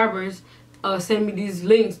subscribers send me these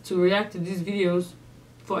links to react to these videos,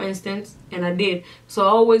 for instance, and I did. So I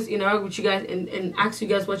always interact with you guys and ask you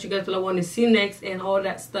guys what you guys want to see next and all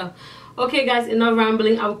that stuff. Okay guys, enough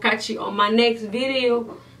rambling. I will catch you on my next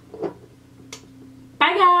video.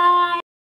 Bye guys.